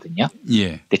하는 거거든요.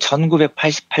 예. 근데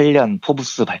 1988년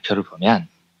포브스 발표를 보면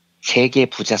세계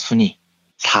부자 순위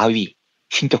 4위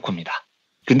신격호입니다.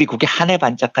 근데 그게 한 해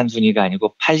반짝한 순위가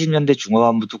아니고 80년대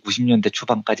중후반부터 90년대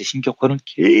초반까지 신격호는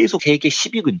계속 세계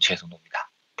 10위 근처에서 놉니다.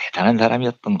 대단한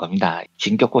사람이었던 겁니다.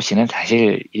 신격호 씨는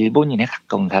사실 일본인에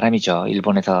가까운 사람이죠.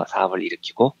 일본에서 사업을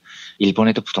일으키고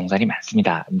일본에도 부동산이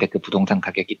많습니다. 근데 그 부동산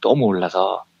가격이 너무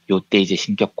올라서 요때 이제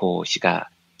신격호 씨가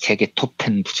세계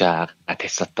톱10 부자가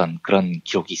됐었던 그런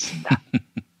기록이 있습니다.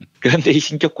 그런데 이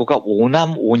신격호가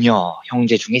 5남 5녀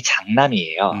형제 중에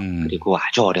장남이에요. 그리고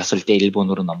아주 어렸을 때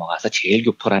일본으로 넘어가서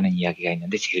제일교포라는 이야기가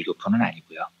있는데 제일교포는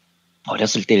아니고요.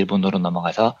 어렸을 때 일본으로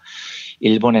넘어가서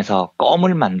일본에서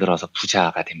껌을 만들어서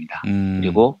부자가 됩니다.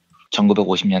 그리고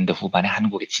 1950년대 후반에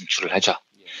한국에 진출을 하죠.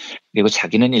 그리고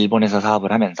자기는 일본에서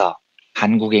사업을 하면서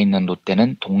한국에 있는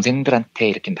롯데는 동생들한테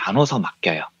이렇게 나눠서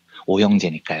맡겨요.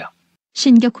 5형제니까요.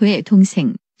 신격호의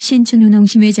동생 신춘호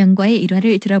농심 회장과의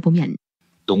일화를 들어보면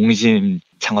농심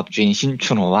창업주인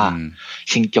신춘호와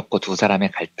신격호 두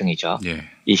사람의 갈등이죠. 예.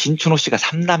 이 신춘호 씨가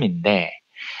 3남인데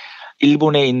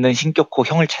일본에 있는 신격호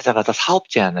형을 찾아가서 사업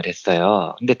제안을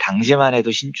했어요. 근데 당시만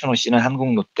해도 신춘호 씨는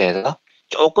한국 롯데에서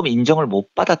조금 인정을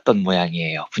못 받았던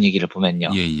모양이에요. 분위기를 보면요.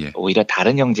 예. 오히려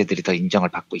다른 형제들이 더 인정을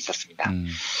받고 있었습니다.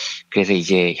 그래서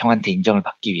이제 형한테 인정을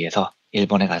받기 위해서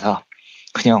일본에 가서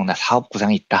큰형 나 사업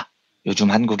구상이 있다.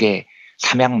 요즘 한국에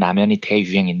삼양라면이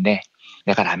대유행인데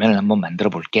내가 라면을 한번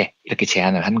만들어 볼게. 이렇게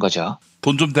제안을 한 거죠.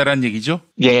 돈 좀 대란 얘기죠?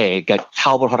 예, 그러니까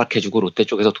사업을 허락해주고 롯데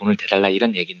쪽에서 돈을 대달라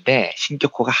이런 얘기인데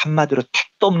신격호가 한마디로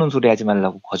택도 없는 소리 하지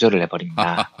말라고 거절을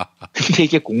해버립니다. 근데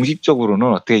이게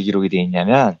공식적으로는 어떻게 기록이 되어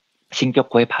있냐면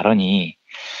신격호의 발언이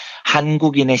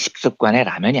한국인의 식습관에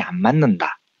라면이 안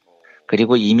맞는다.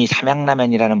 그리고 이미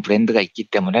삼양라면이라는 브랜드가 있기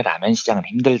때문에 라면 시장은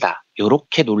힘들다.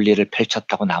 이렇게 논리를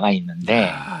펼쳤다고 나와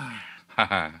있는데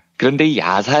그런데 이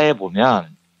야사에 보면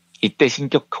이때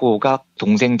신격호가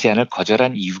동생 제안을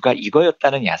거절한 이유가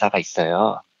이거였다는 야사가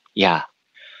있어요. 야,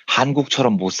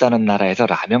 한국처럼 못 사는 나라에서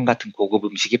라면 같은 고급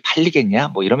음식이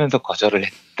팔리겠냐? 이러면서 거절을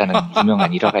했다는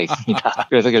유명한 일화가 있습니다.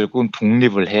 그래서 결국은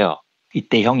독립을 해요.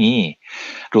 이때 형이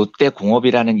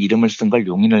롯데공업이라는 이름을 쓴 걸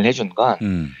용인을 해준 건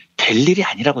될 일이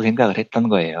아니라고 생각을 했던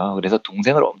거예요. 그래서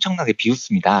동생을 엄청나게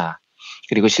비웃습니다.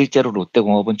 그리고 실제로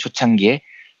롯데공업은 초창기에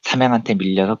삼양한테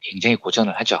밀려서 굉장히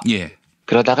고전을 하죠. 예.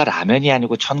 그러다가 라면이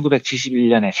아니고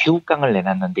 1971년에 새우깡을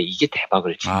내놨는데 이게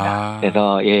대박을 칩니다.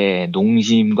 그래서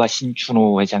농심과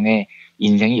신춘호 회장의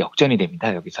인생이 역전이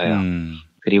됩니다. 여기서요.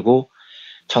 그리고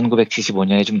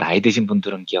 1975년에 좀 나이 드신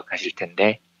분들은 기억하실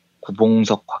텐데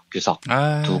구봉석, 곽규석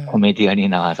두 코미디언이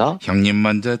나와서 형님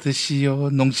먼저 드시오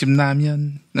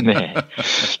농심라면. 네,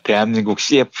 대한민국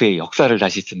CF의 역사를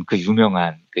다시 쓴 그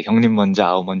유명한 그 형님 먼저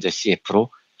아우 먼저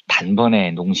CF로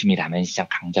단번에 농심이 라면 시장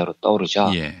강자로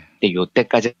떠오르죠. 예. 근데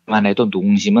요때까지만 해도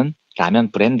농심은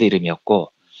라면 브랜드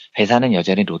이름이었고 회사는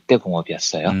여전히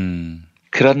롯데공업이었어요.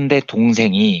 그런데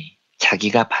동생이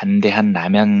자기가 반대한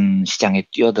라면 시장에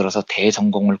뛰어들어서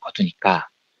대성공을 거두니까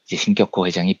이제 신격호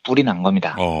회장이 뿔이 난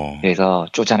겁니다. 그래서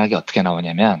쪼잔하게 어떻게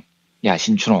나오냐면 야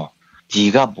신춘호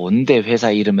네가 뭔데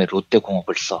회사 이름에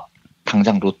롯데공업을 써.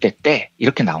 당장 롯데 떼.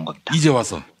 이렇게 나온 겁니다. 이제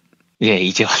와서. 예,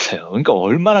 이제 왔어요. 그러니까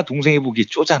얼마나 동생이 보기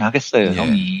쪼잔하겠어요,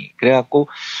 형이. 그래갖고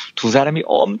두 사람이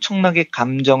엄청나게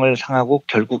감정을 상하고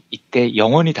결국 이때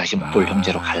영원히 다시 못 볼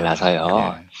형제로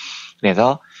갈라서요.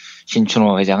 그래서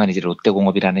신춘호 회장은 이제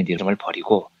롯데공업이라는 이름을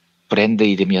버리고 브랜드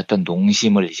이름이었던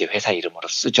농심을 이제 회사 이름으로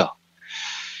쓰죠.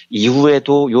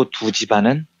 이후에도 요 두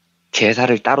집안은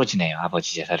제사를 따로 지내요,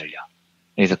 아버지 제사를요.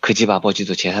 그래서 그 집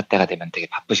아버지도 제사 때가 되면 되게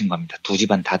바쁘신 겁니다. 두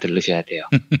집안 다 들르셔야 돼요.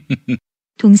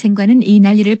 동생과는 이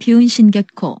난리를 피운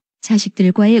신격호,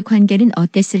 자식들과의 관계는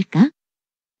어땠을까?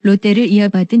 롯데를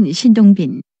이어받은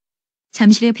신동빈.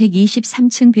 잠실에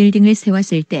 123층 빌딩을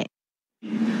세웠을 때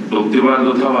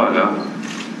롯데월드 타워가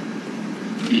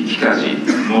있기까지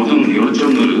모든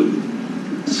요청을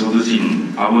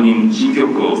써주신 아버님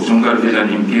신격호 총괄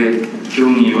회장님께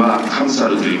경의와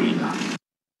감사를 드립니다.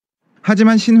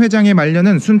 하지만 신 회장의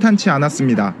말년은 순탄치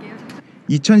않았습니다.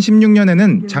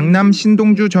 2016년에는 장남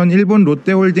신동주 전 일본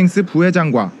롯데홀딩스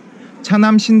부회장과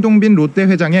차남 신동빈 롯데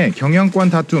회장의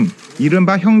경영권 다툼,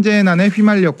 이른바 형제의 난에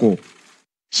휘말렸고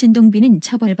신동빈은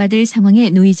처벌받을 상황에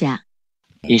놓이자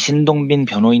이 신동빈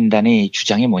변호인단의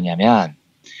주장이 뭐냐면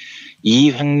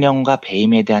이 횡령과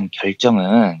배임에 대한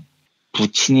결정은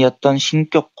부친이었던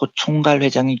신격호 총괄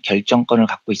회장이 결정권을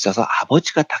갖고 있어서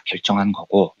아버지가 다 결정한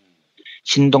거고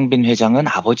신동빈 회장은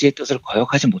아버지의 뜻을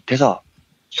거역하지 못해서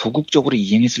소극적으로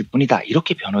이행했을 뿐이다.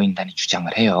 이렇게 변호인단이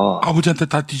주장을 해요. 아버지한테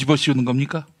다 뒤집어 씌우는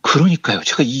겁니까? 그러니까요.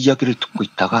 제가 이 이야기를 듣고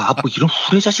있다가 뭐 이런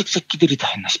후레자식 새끼들이 다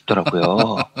했나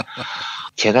싶더라고요.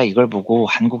 제가 이걸 보고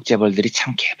한국 재벌들이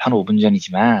참 개판 5분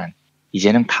전이지만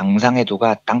이제는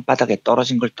강상해도가 땅바닥에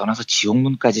떨어진 걸 떠나서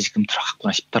지옥문까지 지금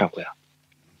들어갔구나 싶더라고요.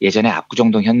 예전에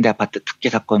압구정동 현대아파트 특혜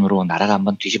사건으로 나라가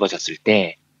한번 뒤집어졌을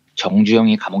때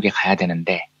정주영이 감옥에 가야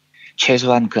되는데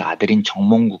최소한 그 아들인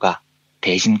정몽구가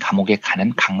대신 감옥에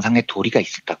가는 강상의 도리가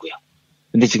있었다고요.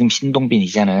 근데 지금 신동빈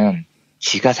이자는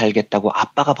지가 살겠다고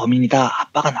아빠가 범인이다,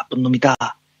 아빠가 나쁜 놈이다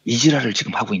이 지랄을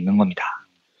지금 하고 있는 겁니다.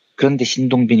 그런데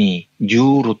신동빈이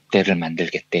뉴 롯데를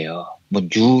만들겠대요. 뭐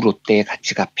뉴 롯데의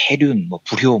가치가 폐륜, 뭐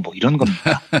불효, 뭐 이런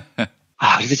겁니다.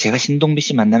 그래서 제가 신동빈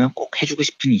씨 만나면 꼭 해주고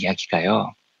싶은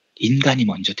이야기가요. 인간이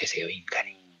먼저 되세요,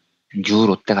 인간이. 뉴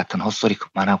롯데 같은 헛소리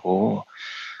그만하고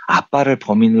아빠를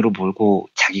범인으로 몰고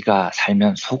자기가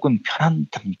살면 속은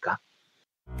편안합니까?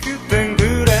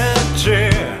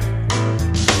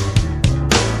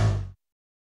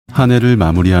 한 해를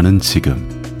마무리하는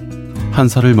지금 한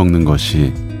살을 먹는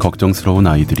것이 걱정스러운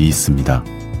아이들이 있습니다.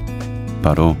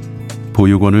 바로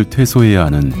보육원을 퇴소해야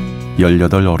하는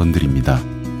 18 어른들입니다.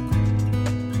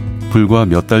 불과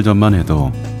몇 달 전만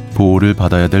해도 보호를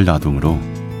받아야 될 아동으로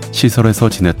시설에서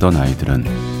지냈던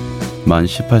아이들은 만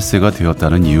 18세가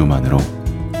되었다는 이유만으로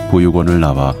보육원을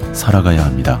나와 살아가야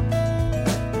합니다.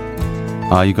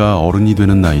 아이가 어른이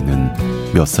되는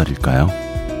나이는 몇 살일까요?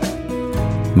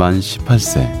 만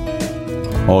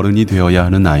 18세. 어른이 되어야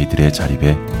하는 아이들의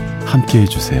자립에 함께해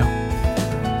주세요.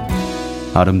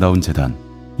 아름다운 재단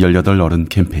 18 어른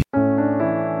캠페인.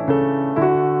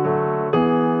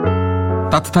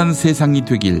 따뜻한 세상이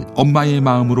되길 엄마의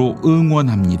마음으로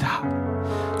응원합니다.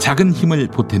 작은 힘을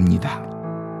보탭니다.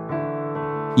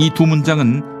 이 두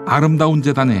문장은 아름다운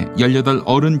재단의 18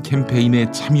 어른 캠페인에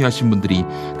참여하신 분들이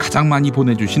가장 많이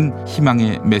보내주신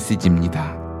희망의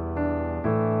메시지입니다.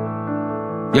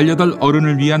 18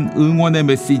 어른을 위한 응원의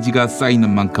메시지가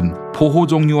쌓이는 만큼 보호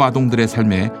종류 아동들의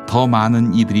삶에 더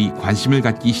많은 이들이 관심을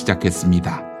갖기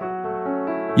시작했습니다.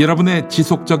 여러분의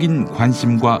지속적인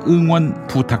관심과 응원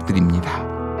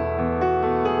부탁드립니다.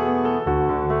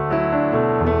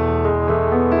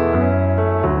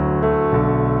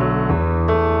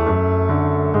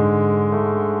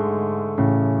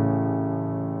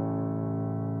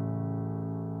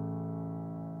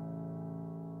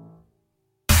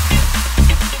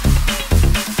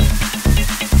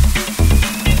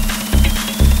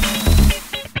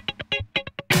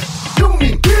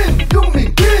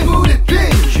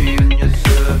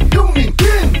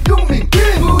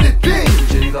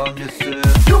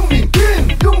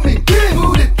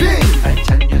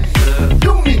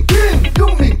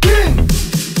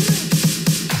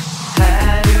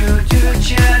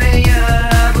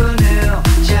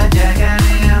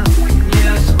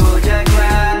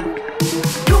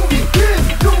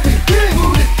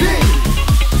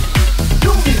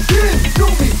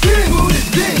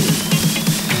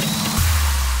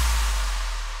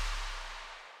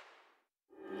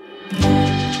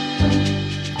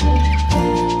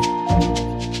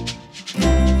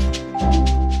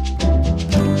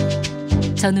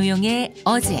 전우용의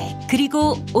어제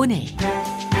그리고 오늘.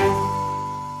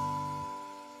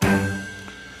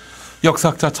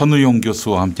 역사학자 전우용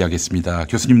교수와 함께하겠습니다.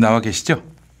 교수님 나와 계시죠?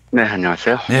 네,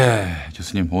 안녕하세요. 네,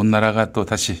 교수님 온 나라가 또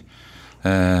다시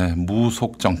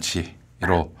무속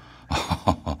정치로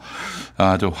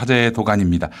아주 화제의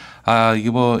도가니입니다.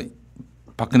 이게 뭐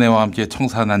박근혜와 함께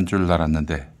청산한 줄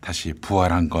알았는데 다시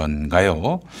부활한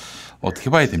건가요?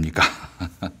 어떻게 봐야 됩니까?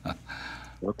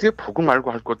 어떻게 보고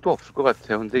말고 할 것도 없을 것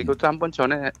같아요. 근데 이것도 한번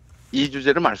전에 이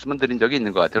주제를 말씀을 드린 적이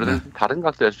있는 것 같아요. 그래서 다른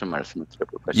각도에서 좀 말씀을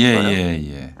드려볼까 싶어요.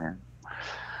 예.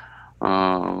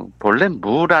 본래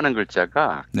무라는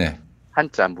글자가 네.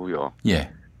 한자 무요.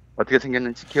 예. 어떻게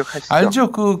생겼는지 기억하시죠?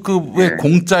 알죠. 왜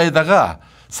공자에다가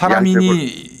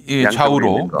사람인이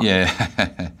좌우로. 예.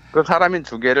 그 사람인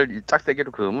두 개를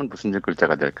짝대기로 그으면 무슨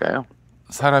글자가 될까요?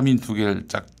 사람인 두 개를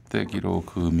짝대기로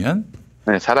그으면?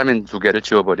 네, 사람인 두 개를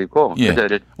지워버리고 그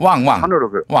자리를 왕.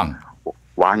 산으로 왕.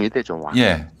 왕이 되죠. 왕.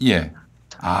 예.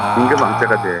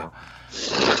 임금왕자가 돼요.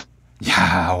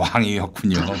 야,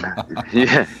 왕이었군요. 예.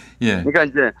 예. 그러니까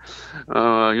이제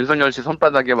윤석열 씨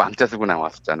손바닥에 왕자 쓰고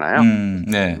나왔었잖아요.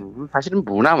 네. 사실은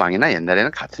무나 왕이나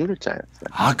옛날에는 같은 글자였어요.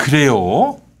 아,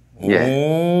 그래요?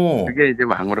 예. 그게 이제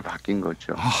왕으로 바뀐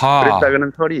거죠. 아하.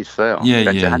 그랬다고는 설이 있어요. 예,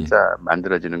 그러니까 이제 예, 한자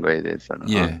만들어지는 거에 대해서는.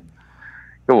 예.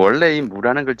 원래 이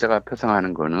무라는 글자가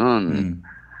표상하는 거는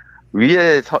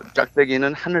위에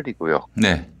짝대기는 하늘이고요.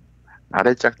 네.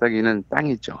 아래 짝대기는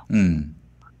땅이죠.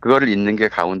 그거를 잇는 게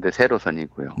가운데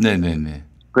세로선이고요. 네네네.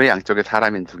 그 양쪽에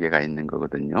사람인 두 개가 있는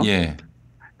거거든요. 예.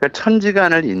 그러니까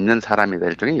천지간을 잇는 사람이다.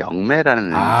 일종의 영매라는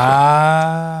의미죠.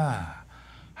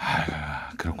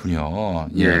 그렇군요.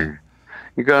 예.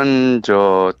 이건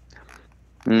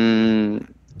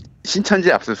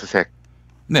신천지 압수수색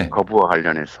네. 거부와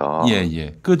관련해서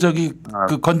예. 그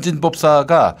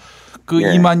건진법사가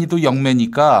이만희도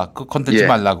영매니까 그 건들지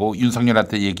말라고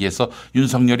윤석열한테 얘기해서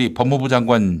윤석열이 법무부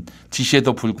장관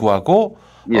지시에도 불구하고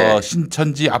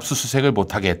신천지 압수수색을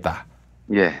못하게 했다.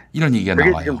 예. 이런 얘기가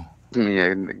나와요.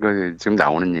 지금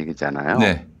나오는 얘기잖아요.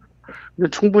 네. 근데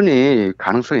충분히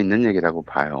가능성이 있는 얘기라고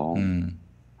봐요.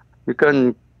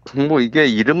 그러니까 이게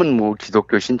이름은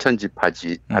기독교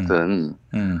신천지파지 하든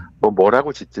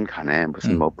뭐라고 짓든 간에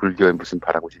무슨 불교의 무슨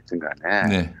파라고 짓든 간에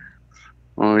네.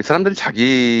 이 사람들은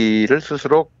자기를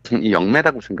스스로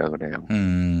영매라고 생각을 해요.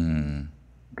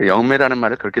 그 영매라는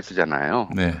말을 그렇게 쓰잖아요.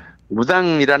 네.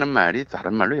 무당이라는 말이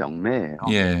다른 말로 영매예요.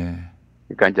 예.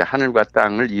 그러니까 이제 하늘과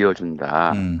땅을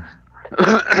이어준다.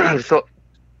 그래서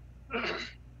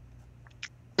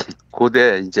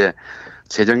고대 이제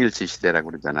제정일치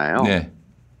시대라고 그러잖아요. 네.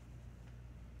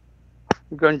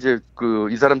 그러니까 이제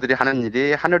이 사람들이 하는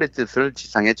일이 하늘의 뜻을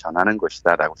지상에 전하는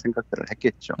것이다라고 생각들을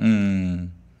했겠죠.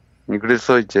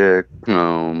 그래서 이제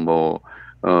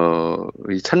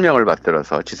이 천명을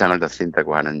받들어서 지상을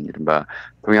다스린다고 하는 이른바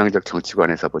동양적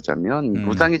정치관에서 보자면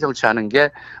무당이 정치하는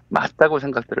게 맞다고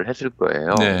생각들을 했을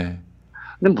거예요. 네.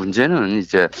 근데 문제는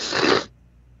이제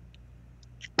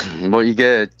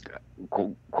이게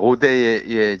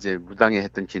고대에 이제 무당이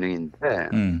했던 기능인데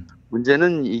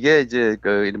문제는 이게 이제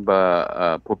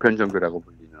이른바 보편 종교라고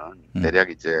불리는 대략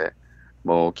이제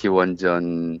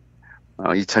기원전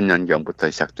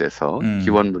 2000년경부터 시작돼서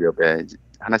기원 무렵에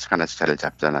하나씩 자리를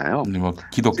잡잖아요.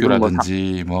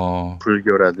 기독교라든지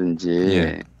불교라든지.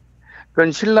 예.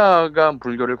 그건 신라가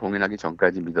불교를 공인하기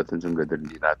전까지 믿었던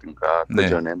종교들이라든가 그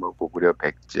전에 고구려,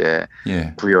 백제,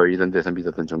 부여 이런 데서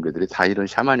믿었던 종교들이 다 이런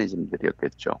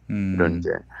샤머니즘들이었겠죠. 이런 이제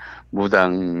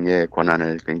무당의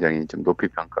권한을 굉장히 좀 높이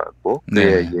평가하고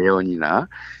그의 예언이나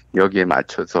여기에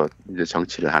맞춰서 이제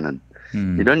정치를 하는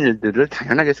이런 일들을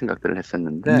당연하게 생각들을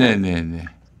했었는데. 네네네.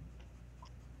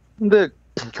 근데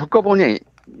겪어보니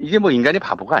이게 인간이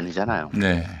바보가 아니잖아요.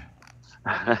 네.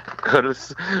 그거를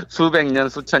수백 년,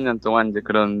 수천 년 동안 이제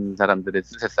그런 사람들의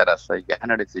뜻에 따라서 이게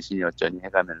하늘의 뜻이니 어쩌니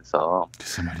해가면서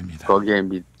글쎄 말입니다.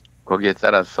 거기에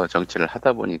따라서 정치를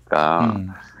하다 보니까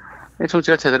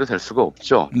정치가 제대로 될 수가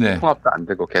없죠. 네. 통합도 안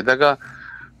되고 게다가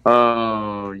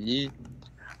이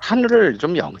하늘을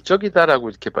좀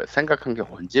영적이다라고 이렇게 생각한 게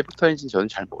언제부터인지 저는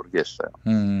잘 모르겠어요.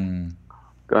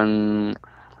 그러니까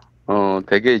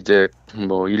되게 이제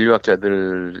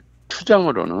인류학자들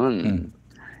추정으로는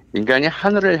인간이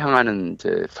하늘을 향하는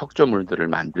이제 석조물들을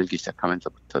만들기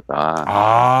시작하면서부터다.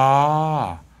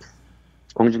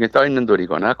 공중에 떠 있는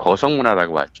돌이거나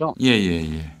거성문화라고 하죠. 예.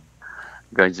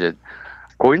 그러니까 이제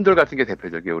고인돌 같은 게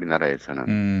대표적이에요,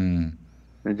 우리나라에서는.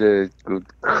 이제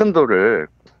큰 돌을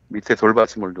밑에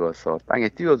돌받침을 두어서 땅에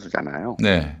띄워두잖아요.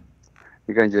 네.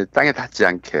 그러니까 이제 땅에 닿지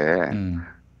않게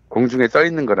공중에 떠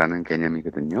있는 거라는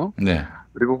개념이거든요. 네.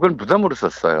 그리고 그걸 무덤으로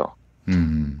썼어요.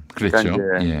 그랬죠.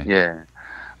 그러니까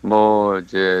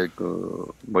이제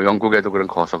영국에도 그런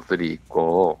거석들이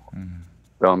있고,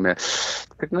 그다음에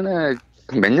최근에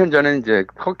몇 년 전에 이제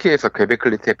터키에서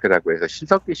괴베클리 테페라고 해서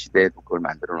신석기 시대에도 그걸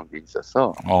만들어 놓은 게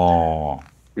있어서,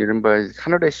 이른바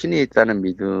하늘에 신이 있다는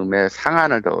믿음의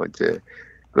상한을 더 이제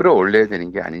끌어올려야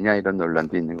되는 게 아니냐 이런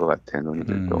논란도 있는 것 같아요,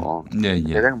 논의들도.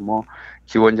 대략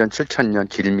기원전 7000년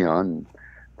길면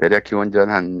대략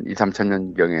기원전 한 2-3천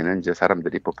년경에는 이제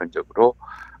사람들이 보편적으로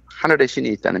하늘에 신이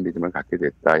있다는 믿음을 갖게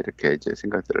됐다 이렇게 이제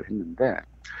생각들을 했는데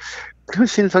그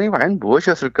신성이 과연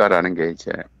무엇이었을까라는 게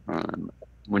이제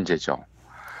문제죠.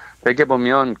 대개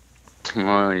보면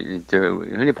이제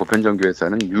흔히 보편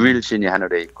종교에서는 유일신이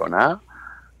하늘에 있거나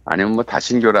아니면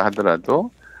다신교라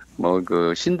하더라도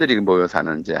그 신들이 모여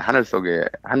사는 이제 하늘 속에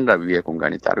하늘 위에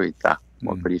공간이 따로 있다.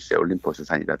 그리스의 올림포스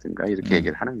산이라든가 이렇게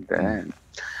얘기를 하는데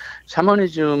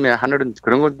샤머니즘의 하늘은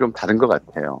그런 건 좀 다른 것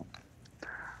같아요.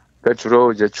 그러니까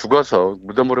주로 이제 죽어서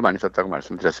무덤으로 많이 썼다고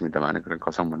말씀드렸습니다만 그런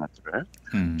거성 문화들을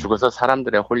죽어서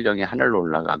사람들의 혼령이 하늘로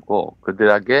올라가고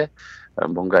그들에게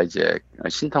뭔가 이제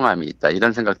신통함이 있다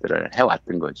이런 생각들을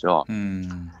해왔던 거죠.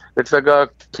 그러다가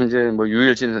이제 뭐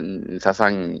유일신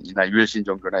사상이나 유일신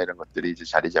종교나 이런 것들이 이제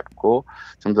자리 잡고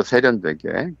좀 더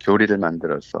세련되게 교리를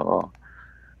만들어서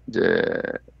이제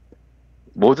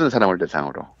모든 사람을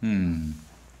대상으로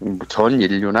전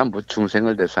인류나 뭐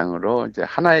중생을 대상으로 이제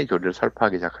하나의 교리를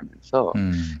설파하기 시작하면서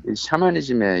이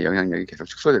샤머니즘의 영향력이 계속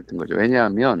축소됐던 거죠.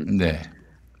 왜냐하면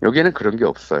여기에는 그런 게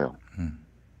없어요.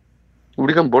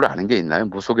 우리가 뭘 아는 게 있나요?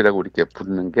 무속이라고 이렇게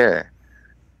부르는 게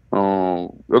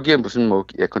여기에 무슨 뭐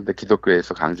예컨대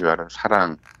기독교에서 강조하는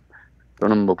사랑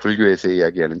또는 뭐 불교에서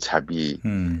이야기하는 자비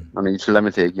또는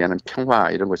이슬람에서 얘기하는 평화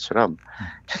이런 것처럼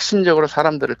핵심적으로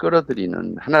사람들을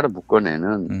끌어들이는 하나로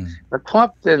묶어내는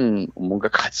통합된 뭔가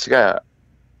가치가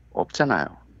없잖아요.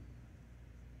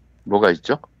 뭐가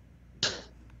있죠?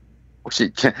 혹시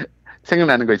이렇게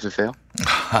생각나는 거 있으세요?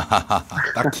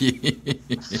 딱히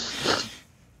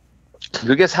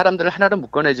그게 사람들을 하나로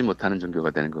묶어내지 못하는 종교가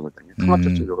되는 거거든요.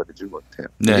 통합적 종교가 되지 못해요.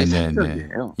 이게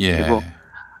사실이에요. 그리고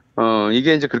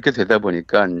이게 이제 그렇게 되다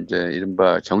보니까 이제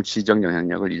이른바 정치적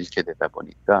영향력을 잃게 되다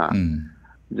보니까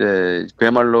이제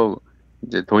그야말로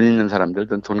이제 돈 있는 사람들,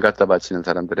 돈 갖다 바치는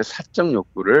사람들의 사적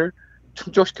욕구를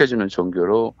충족시켜주는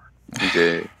종교로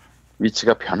이제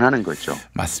위치가 변하는 거죠.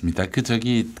 맞습니다.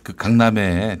 그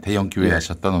강남에 대형 교회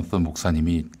하셨던 어떤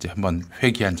목사님이 이제 한번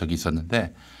회개한 적이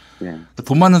있었는데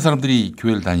돈 많은 사람들이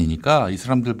교회를 다니니까 이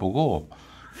사람들 보고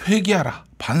회개하라,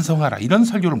 반성하라 이런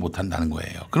설교를 못 한다는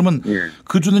거예요. 그러면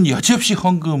그 주는 여지없이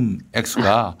헌금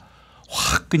액수가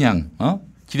확 그냥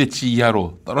기대치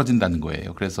이하로 떨어진다는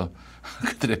거예요. 그래서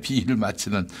그들의 비위를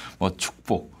맞추는 뭐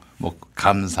축복, 뭐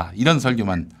감사 이런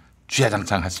설교만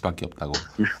주야장창 할 수밖에 없다고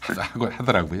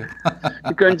하더라고요.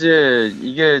 그러니까 이제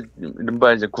이게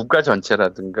이른바 이제 국가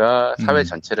전체라든가 사회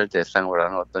전체를 대상으로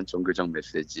하는 어떤 종교적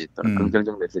메시지 또는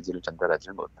긍정적 메시지를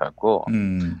전달하지 못하고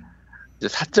이제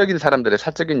사적인 사람들의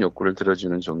사적인 욕구를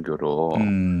들어주는 종교로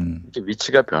이렇게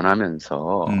위치가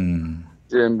변하면서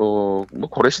이제 뭐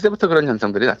고려 시대부터 그런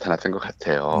현상들이 나타났던 것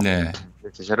같아요.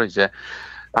 대체로 이제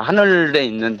하늘에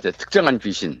있는 이제 특정한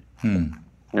귀신,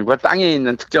 그리고 땅에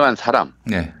있는 특정한 사람.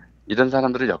 이런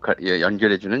사람들을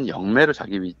연결해주는 영매로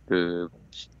자기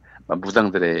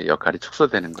무당들의 역할이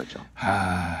축소되는 거죠.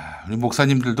 우리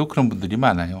목사님들도 그런 분들이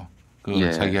많아요.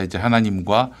 자기가 이제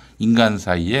하나님과 인간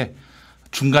사이에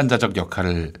중간자적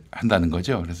역할을 한다는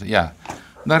거죠. 그래서 야,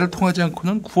 나를 통하지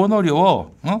않고는 구원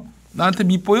어려워. 나한테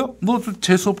밑보여? 너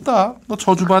재수 없다. 너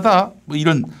저주받아. 뭐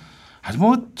이런 아주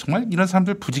뭐 정말 이런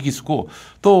사람들 부지기수고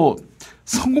또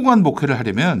성공한 목회를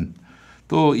하려면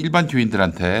또 일반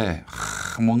교인들한테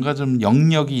뭔가 좀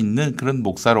영역이 있는 그런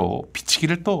목사로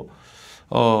비치기를 또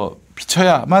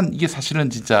비춰야만 이게 사실은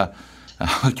진짜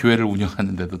교회를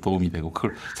운영하는 데도 도움이 되고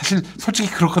그걸 사실 솔직히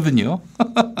그렇거든요.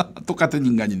 똑같은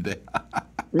인간인데.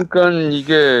 그러니까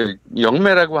이게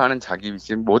영매라고 하는 자기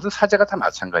위치 모든 사제가 다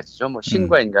마찬가지죠. 뭐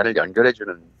신과 인간을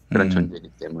연결해주는 그런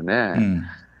존재이기 때문에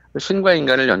신과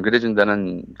인간을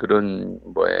연결해준다는 그런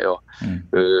뭐예요.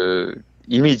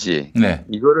 이미지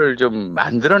이거를 좀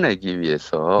만들어내기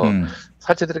위해서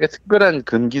사체들에게 특별한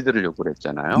금기들을 요구를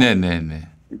했잖아요.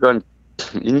 이건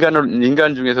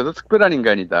인간 중에서도 특별한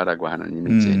인간이다라고 하는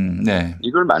이미지.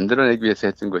 이걸 만들어내기 위해서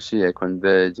했던 것이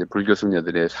예컨대 이제 불교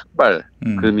승려들의 삭발,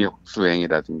 금욕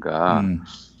수행이라든가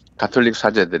가톨릭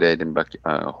사제들의 이른바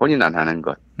혼인 안 하는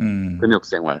것, 금욕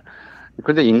생활.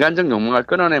 그런데 인간적 욕망을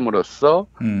끊어냄으로써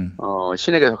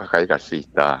신에게서 가까이 갈 수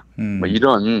있다. 뭐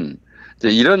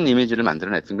이런 이미지를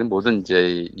만들어냈던 건 모든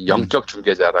이제 영적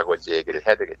중개자라고 이제 얘기를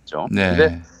해야 되겠죠.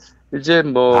 근데 이제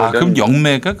뭐 그럼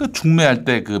영매가 그 중매할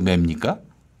때 그 매입니까?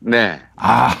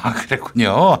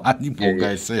 그랬군요. 아니 뭔가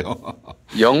했어요.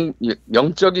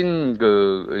 영적인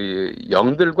그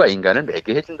영들과 인간을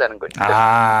매게 해준다는 거죠.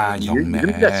 영매.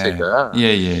 이름 자체가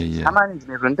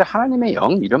샤머니즘에 그런데 하나님의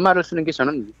영 이런 말을 쓰는 게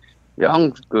저는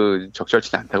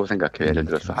적절치 않다고 생각해요. 예를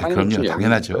들어서 그럼요,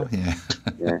 당연하죠.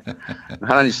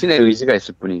 하나님 신의 의지가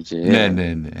있을 뿐이지.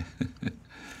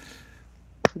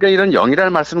 그러니까 이런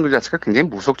영이라는 말씀 그 자체가 굉장히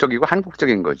무속적이고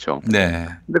한국적인 거죠. 근데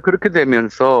그렇게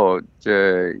되면서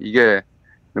이제 이게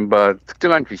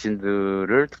특정한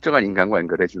귀신들을 특정한 인간과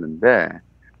연결해 주는데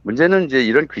문제는 이제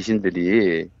이런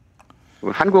귀신들이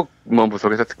한국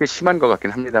무속에서 특히 심한 것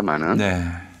같긴 합니다만은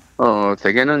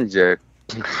대개는 이제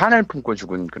한을 품고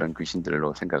죽은 그런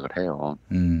귀신들로 생각을 해요.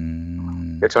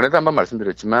 전에도 한번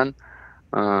말씀드렸지만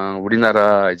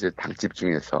우리나라 이제 당집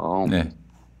중에서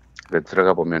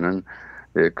들어가 보면은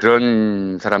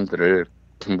그런 사람들을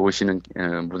모시는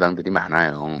무당들이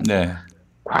많아요.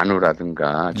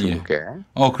 관우라든가 중국에.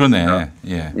 그러네.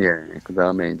 예.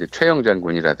 그다음에 이제 최영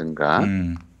장군이라든가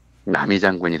남이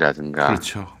장군이라든가.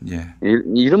 그렇죠. 예.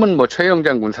 이름은 뭐 최영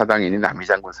장군 사당이니 남이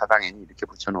장군 사당이니 이렇게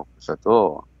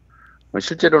붙여놓고서도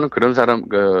실제로는 그런 사람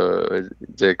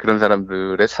이제 그런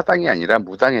사람들의 사당이 아니라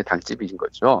무당의 당집인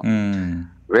거죠.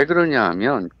 왜 그러냐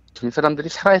하면 이 사람들이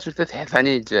살아있을 때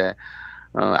대단히 이제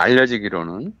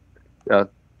알려지기로는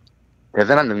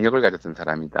대단한 능력을 가졌던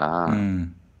사람이다.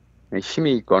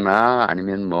 힘이 있거나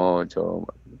아니면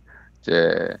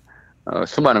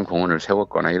수많은 공헌을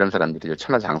세웠거나 이런 사람들이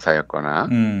천하장사였거나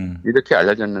이렇게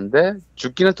알려졌는데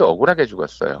죽기는 또 억울하게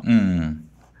죽었어요.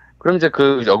 그럼 이제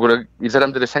이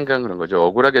사람들의 생각은 그런 거죠.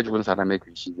 억울하게 죽은 사람의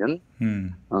귀신은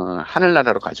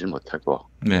하늘나라로 가지 못하고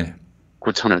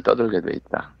구천을 떠돌게 돼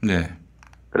있다.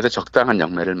 그래서 적당한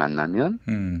영매를 만나면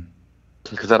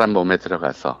그 사람 몸에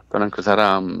들어가서 또는 그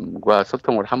사람과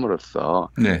소통을 함으로써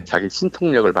자기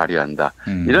신통력을 발휘한다.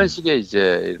 이런 식의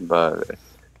이제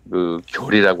그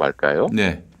교리라고 할까요?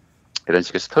 이런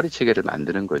식의 스토리 체계를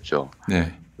만드는 거죠.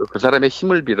 그 사람의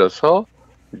힘을 빌어서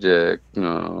이제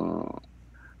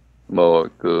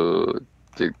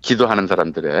기도하는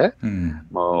사람들의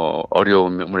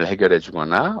어려움을 해결해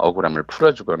주거나 억울함을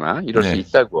풀어 주거나 이럴 수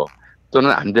있다고. 또는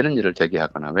안 되는 일을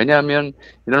제기하거나. 왜냐하면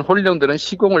이런 홀령들은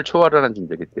시공을 초월하는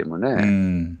존재이기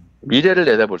때문에 미래를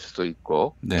내다볼 수도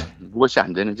있고 무엇이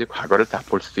안 되는지 과거를 다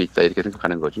볼 수도 있다 이렇게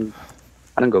생각하는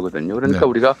하는 거거든요. 그러니까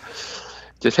우리가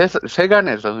이제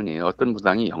세간에서 흔히 어떤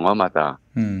무당이 영험하다,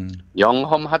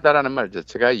 영험하다라는 말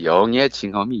자체가 영의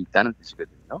징험이 있다는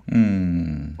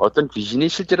뜻이거든요. 어떤 귀신이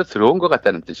실제로 들어온 것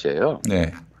같다는 뜻이에요.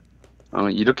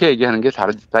 이렇게 얘기하는 게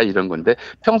다 이런 건데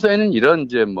평소에는 이런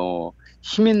이제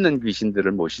힘 있는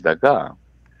귀신들을 모시다가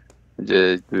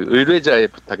이제 그 의뢰자의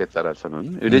부탁에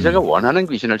따라서는 의뢰자가 원하는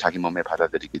귀신을 자기 몸에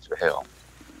받아들이기도 해요.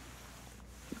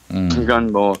 그러니까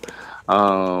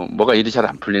뭐가 일이 잘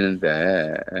안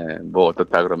풀리는데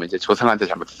어떻다 그러면 이제 조상한테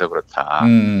잘못해서 그렇다.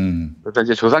 그래서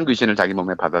이제 조상 귀신을 자기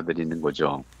몸에 받아들이는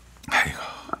거죠.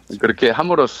 그렇게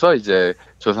함으로써 이제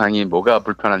조상이 뭐가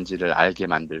불편한지를 알게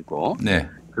만들고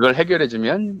그걸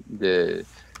해결해주면 이제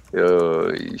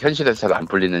현실에서 잘 안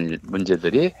풀리는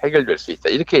문제들이 해결될 수 있다.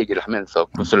 이렇게 얘기를 하면서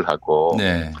굿을 하고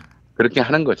그렇게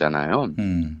하는 거잖아요.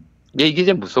 이게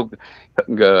이제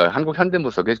한국 현대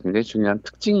무속의 굉장히 중요한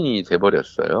특징이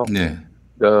돼버렸어요.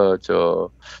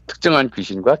 특정한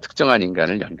귀신과 특정한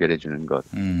인간을 연결해 주는 것.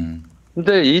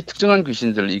 근데 이 특정한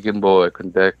귀신들 이게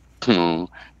근데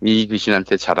이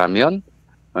귀신한테 잘하면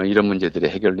이런 문제들이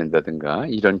해결된다든가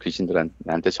이런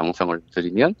귀신들한테 정성을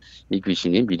들이면 이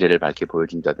귀신이 미래를 밝게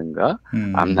보여준다든가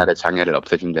앞날의 장애를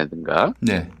없애준다든가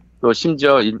또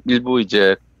심지어 일부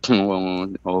이제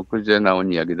그제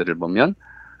나온 이야기들을 보면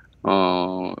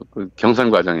그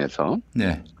경선 과정에서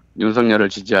윤석열을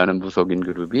지지하는 무속인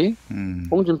그룹이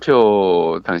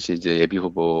홍준표 당시 이제 예비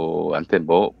후보한테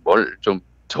뭘 좀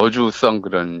저주성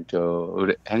그런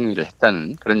행위를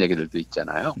했다는 그런 얘기들도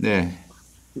있잖아요.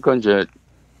 그러니까 이제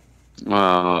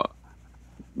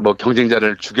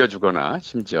경쟁자를 죽여주거나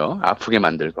심지어 아프게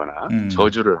만들거나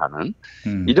저주를 하는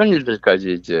이런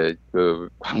일들까지 이제 그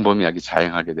광범위하게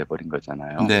자행하게 돼버린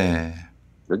거잖아요.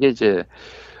 이게 이제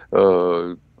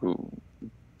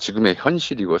지금의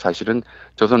현실이고 사실은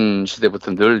조선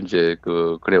시대부터 늘 이제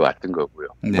그래 왔던 거고요.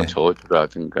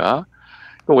 저주라든가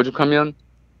또 오죽하면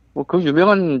그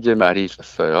유명한 이제 말이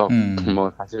있었어요.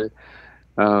 사실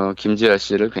김지아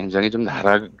씨를 굉장히 좀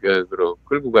나락으로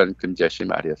끌고 간 김지아 씨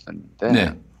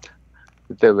말이었었는데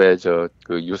그때 왜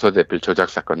그 유서대필 조작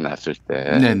사건 났을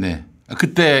때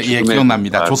그때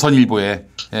기억납니다. 조선일보에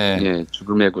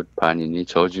죽음의 굿판이니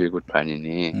저주의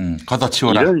굿판이니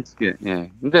걷어치워라. 이런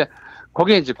근데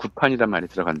거기에 이제 굿판이란 말이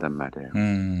들어간단 말이에요.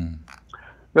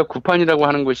 그러니까 굿판이라고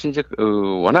하는 것이 이제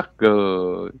워낙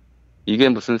이게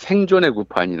무슨 생존의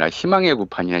굿판이나 희망의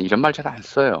굿판이나 이런 말 잘 안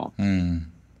써요.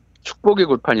 축복의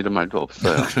굿판 이런 말도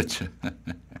없어요. 그렇죠.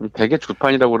 되게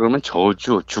굿판이라고 그러면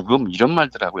저주, 죽음 이런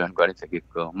말들하고 연관이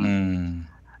되게끔.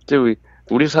 이제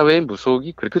우리 사회의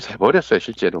무속이 그렇게 돼버렸어요.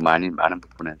 실제로 많은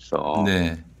부분에서.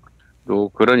 또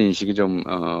그런 인식이 좀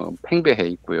팽배해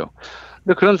있고요.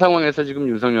 근데 그런 상황에서 지금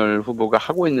윤석열 후보가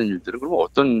하고 있는 일들은 그럼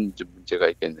어떤 문제가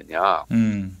있겠느냐.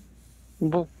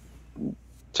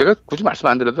 제가 굳이 말씀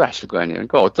안 드려도 아실 거 아니에요.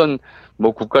 그러니까 어떤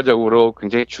국가적으로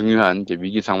굉장히 중요한 이제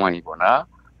위기 상황이거나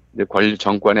이제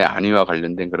정권의 안위와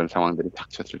관련된 그런 상황들이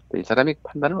닥쳤을 때 이 사람이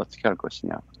판단을 어떻게 할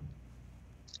것이냐.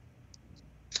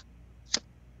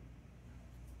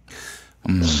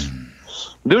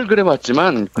 늘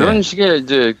그래왔지만 그런 식의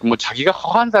이제 자기가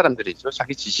허한 사람들이죠.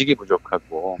 자기 지식이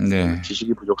부족하고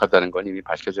지식이 부족하다는 건 이미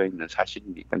밝혀져 있는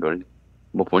사실이니까 널리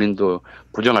뭐 본인도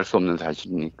부정할 수 없는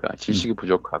사실이니까 지식이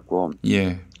부족하고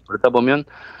예. 그러다 보면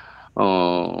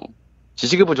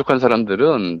지식이 부족한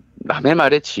사람들은 남의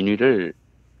말의 진위를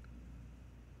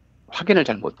확인을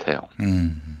잘 못해요.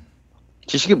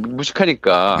 지식이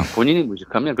무식하니까 본인이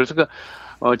무식하면 그래서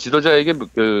지도자에게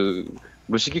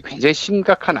무식이 굉장히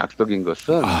심각한 악덕인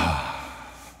것은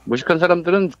무식한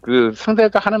사람들은 그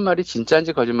상대가 하는 말이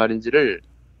진짜인지 거짓말인지를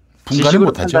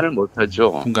지식으로 판단을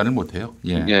못하죠. 분간을 못해요.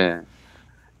 예. 예.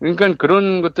 그러니까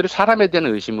그런 것들이 사람에 대한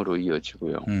의심으로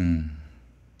이어지고요.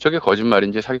 저게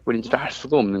거짓말인지 사기꾼인지를 알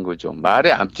수가 없는 거죠.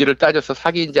 말의 앞뒤를 따져서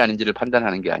사기인지 아닌지를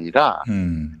판단하는 게 아니라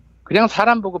그냥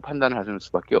사람 보고 판단하는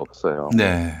수밖에 없어요.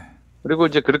 네. 그리고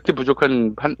이제 그렇게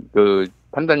부족한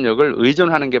판단력을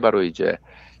의존하는 게 바로 이제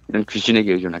이런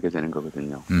귀신에게 의존하게 되는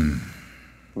거거든요.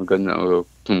 그러니까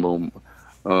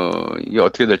이게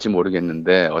어떻게 될지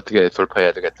모르겠는데 어떻게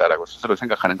돌파해야 되겠다라고 스스로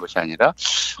생각하는 것이 아니라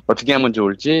어떻게 하면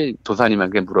좋을지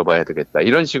도사님에게 물어봐야 되겠다.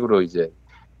 이런 식으로 이제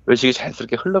의식이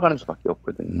자연스럽게 흘러가는 수밖에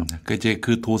없거든요. 이제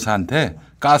그 도사한테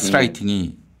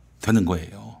가스라이팅이 되는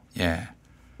거예요. 예.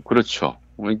 그렇죠.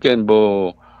 그러니까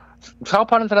뭐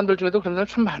사업하는 사람들 중에도 그런 사람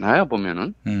참 많아요.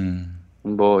 보면은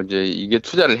뭐 이제 이게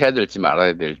투자를 해야 될지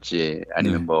말아야 될지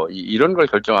아니면 뭐 이런 걸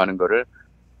결정하는 거를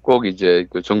꼭 이제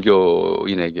그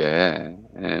종교인에게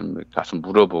가서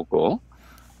물어보고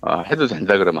해도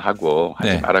된다 그러면 하고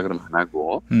하지 마라 그러면 안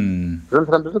하고 그런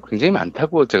사람들도 굉장히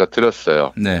많다고 제가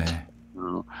들었어요. 네.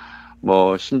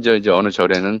 뭐 심지어 이제 어느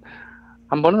절에는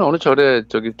한 번은 어느 절에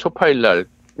저기 초파일 날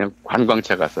그냥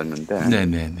관광차 갔었는데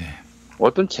네네네.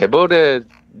 어떤 재벌이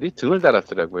등을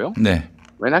달았더라고요. 네.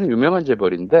 왜냐하면 유명한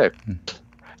재벌인데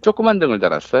조그만 등을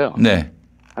달았어요. 네.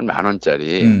 한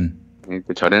 10,000원짜리.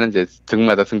 그 전에는 이제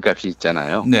등마다 등값이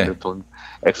있잖아요. 네. 돈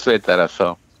액수에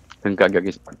따라서 등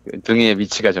가격이 등의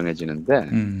위치가 정해지는데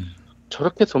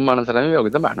저렇게 돈 많은 사람이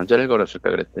여기다 10,000원짜리를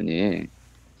걸었을까 그랬더니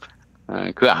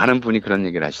그 아는 분이 그런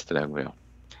얘기를 하시더라고요.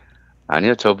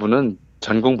 아니요, 저분은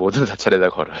전국 모든 사찰에다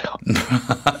걸어요.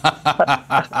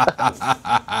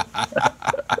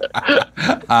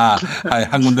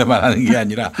 한 군데만 하는 게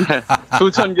아니라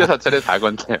수천 개 사찰에 다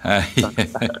건대요.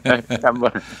 한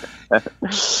번.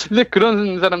 근데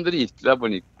그런 사람들이 있다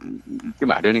보니 이렇게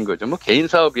마련인 거죠. 뭐 개인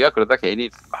사업이야 그러다 개인이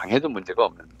망해도 문제가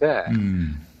없는데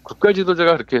국가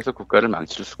지도자가 그렇게 해서 국가를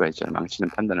망칠 수가 있잖아요. 망치는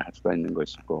판단을 할 수가 있는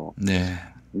것이고. 네.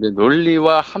 근데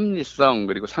논리와 합리성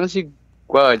그리고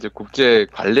상식과 이제 국제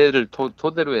관례를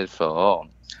토대로 해서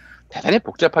대단히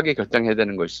복잡하게 결정해야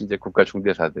되는 것이 이제 국가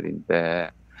중대사들인데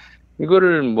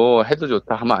이거를 뭐 해도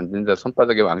좋다 하면 안 된다.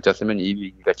 손바닥에 왕자 쓰면 이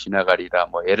위기가 지나가리라.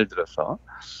 뭐 예를 들어서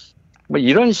뭐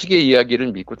이런 식의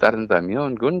이야기를 믿고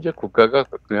따른다면 그건 이제 국가가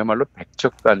그야말로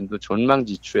백척간도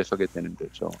존망지추에 서게 되는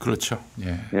거죠. 그렇죠.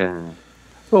 예. 예.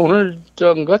 오늘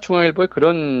전가 중앙일보에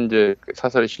그런 이제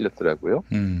사설이 실렸더라고요.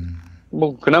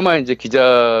 뭐 그나마 이제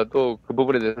기자도 그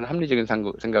부분에 대해서는 합리적인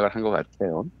생각을 한 것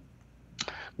같아요.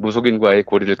 무속인과의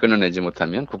고리를 끊어내지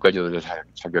못하면 국가지도자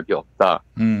자격이 없다.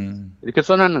 이렇게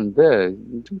써놨는데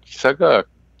기사가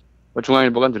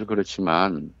중앙일보가 늘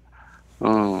그렇지만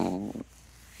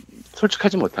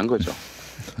솔직하지 못한 거죠.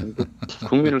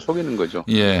 국민을 속이는 거죠.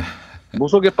 예.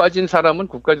 무속에 빠진 사람은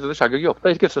국가지도자 자격이 없다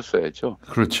이렇게 썼어야죠.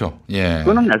 그렇죠. 예.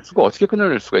 끊어낼 수가 어떻게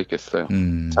끊어낼 수가 있겠어요.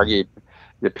 자기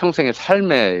평생의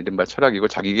삶의 이른바 철학이고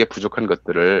자기에게 부족한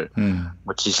것들을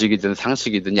뭐 지식이든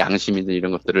상식이든 양심이든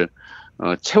이런 것들을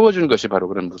채워준 것이 바로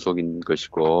그런 무속인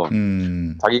것이고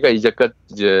자기가 이제껏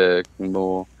이제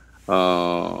뭐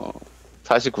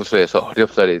 49세에서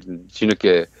어렵사리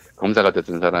뒤늦게 검사가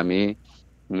됐던 사람이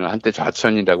한때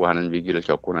좌천이라고 하는 위기를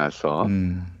겪고 나서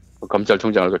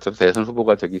검찰총장을 거쳐서 대선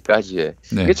후보가 되기까지의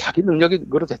이게 자기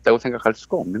능력으로 됐다고 생각할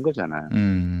수가 없는 거잖아요.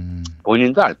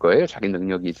 본인도 알 거예요. 자기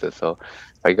능력이 있어서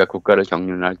자기가 국가를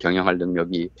경영할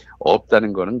능력이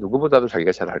없다는 거는 누구보다도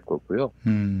자기가 잘 알 거고요.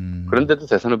 그런데도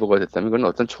대선 후보가 됐다면 그건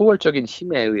어떤 초월적인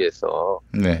힘에 의해서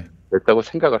됐다고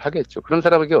생각을 하겠죠. 그런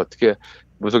사람에게 어떻게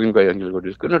무속인과의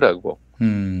연결고리를 끊으라고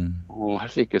할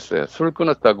수 있겠어요. 술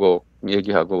끊었다고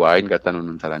얘기하고 와인 갖다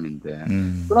놓는 사람인데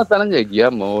끊었다는 얘기야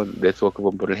뭐 네트워크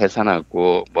본부를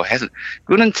해산하고 뭐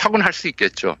끊은 척은 할 수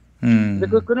있겠죠. 근데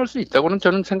그 끊을 수 있다고는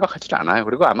저는 생각하지 않아요.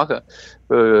 그리고 아마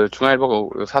그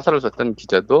중앙일보 사설을 썼던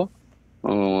기자도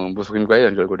무속인과의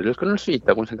연결고리를 끊을 수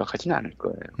있다고는 생각하지는 않을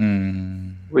거예요.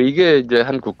 이게 이제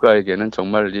한 국가에게는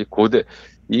정말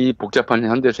이 복잡한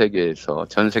현대 세계에서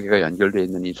전 세계가 연결되어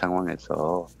있는 이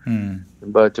상황에서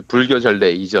불교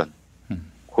전례 이전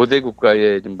고대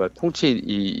국가의 통치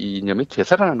이념이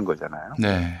되살아나는 거잖아요.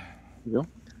 네. 그죠?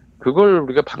 그걸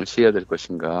우리가 방치해야 될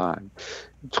것인가?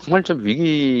 정말 좀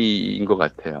위기인 것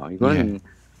같아요. 이거는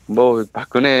뭐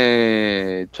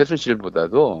박근혜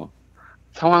최순실보다도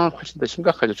상황은 훨씬 더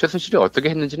심각하죠. 최순실이 어떻게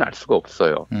했는지는 알 수가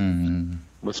없어요.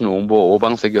 무슨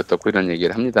오방색이었다고 이런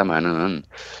얘기를 합니다만은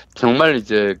정말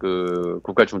이제 그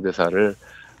국가중대사를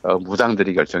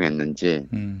무당들이 결정했는지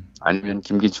아니면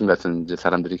김기춘 같은 이제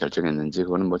사람들이 결정했는지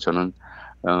그거는 뭐 저는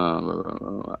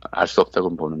알 수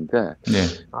없다고 보는데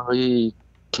이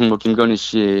뭐 김건희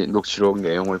씨 녹취록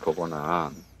내용을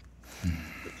보거나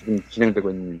지금 진행되고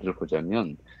있는 일을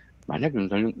보자면 만약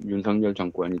윤석열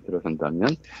정권이 들어선다면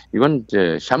이건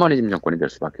이제 샤머니즘 정권이 될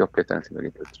수밖에 없겠다는 생각이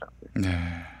들더라고요. 네.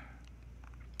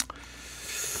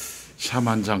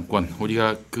 샤먼 정권,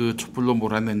 우리가 그 촛불로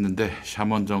몰아냈는데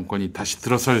샤먼 정권이 다시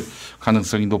들어설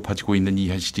가능성이 높아지고 있는 이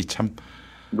현실이 참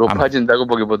높아진다고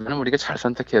보기보다는 우리가 잘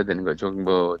선택해야 되는 거죠.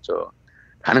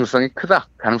 가능성이 크다,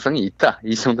 가능성이 있다,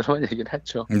 이 정도로만 얘기를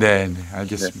하죠. 네,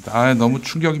 알겠습니다. 네. 너무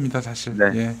충격입니다, 사실.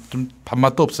 네. 예, 좀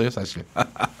밥맛도 없어요, 사실.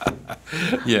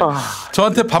 예,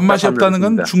 저한테 밥맛이 없다는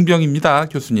건 중병입니다,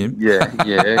 교수님. 예.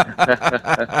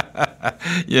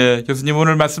 예, 교수님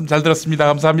오늘 말씀 잘 들었습니다.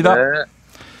 감사합니다. 네.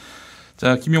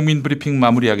 자, 김용민 브리핑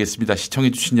마무리하겠습니다.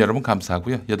 시청해주신 여러분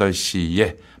감사하고요.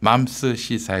 8시에 맘스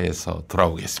시사에서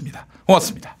돌아오겠습니다.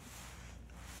 고맙습니다.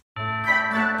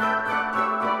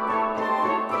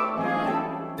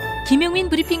 김용민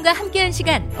브리핑과 함께한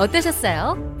시간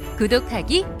어떠셨어요?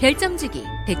 구독하기, 별점 주기,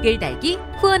 댓글 달기,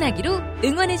 후원하기로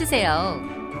응원해주세요.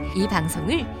 이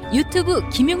방송을 유튜브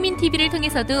김용민 TV를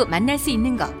통해서도 만날 수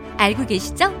있는 거 알고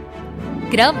계시죠?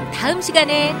 그럼 다음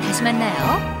시간에 다시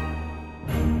만나요.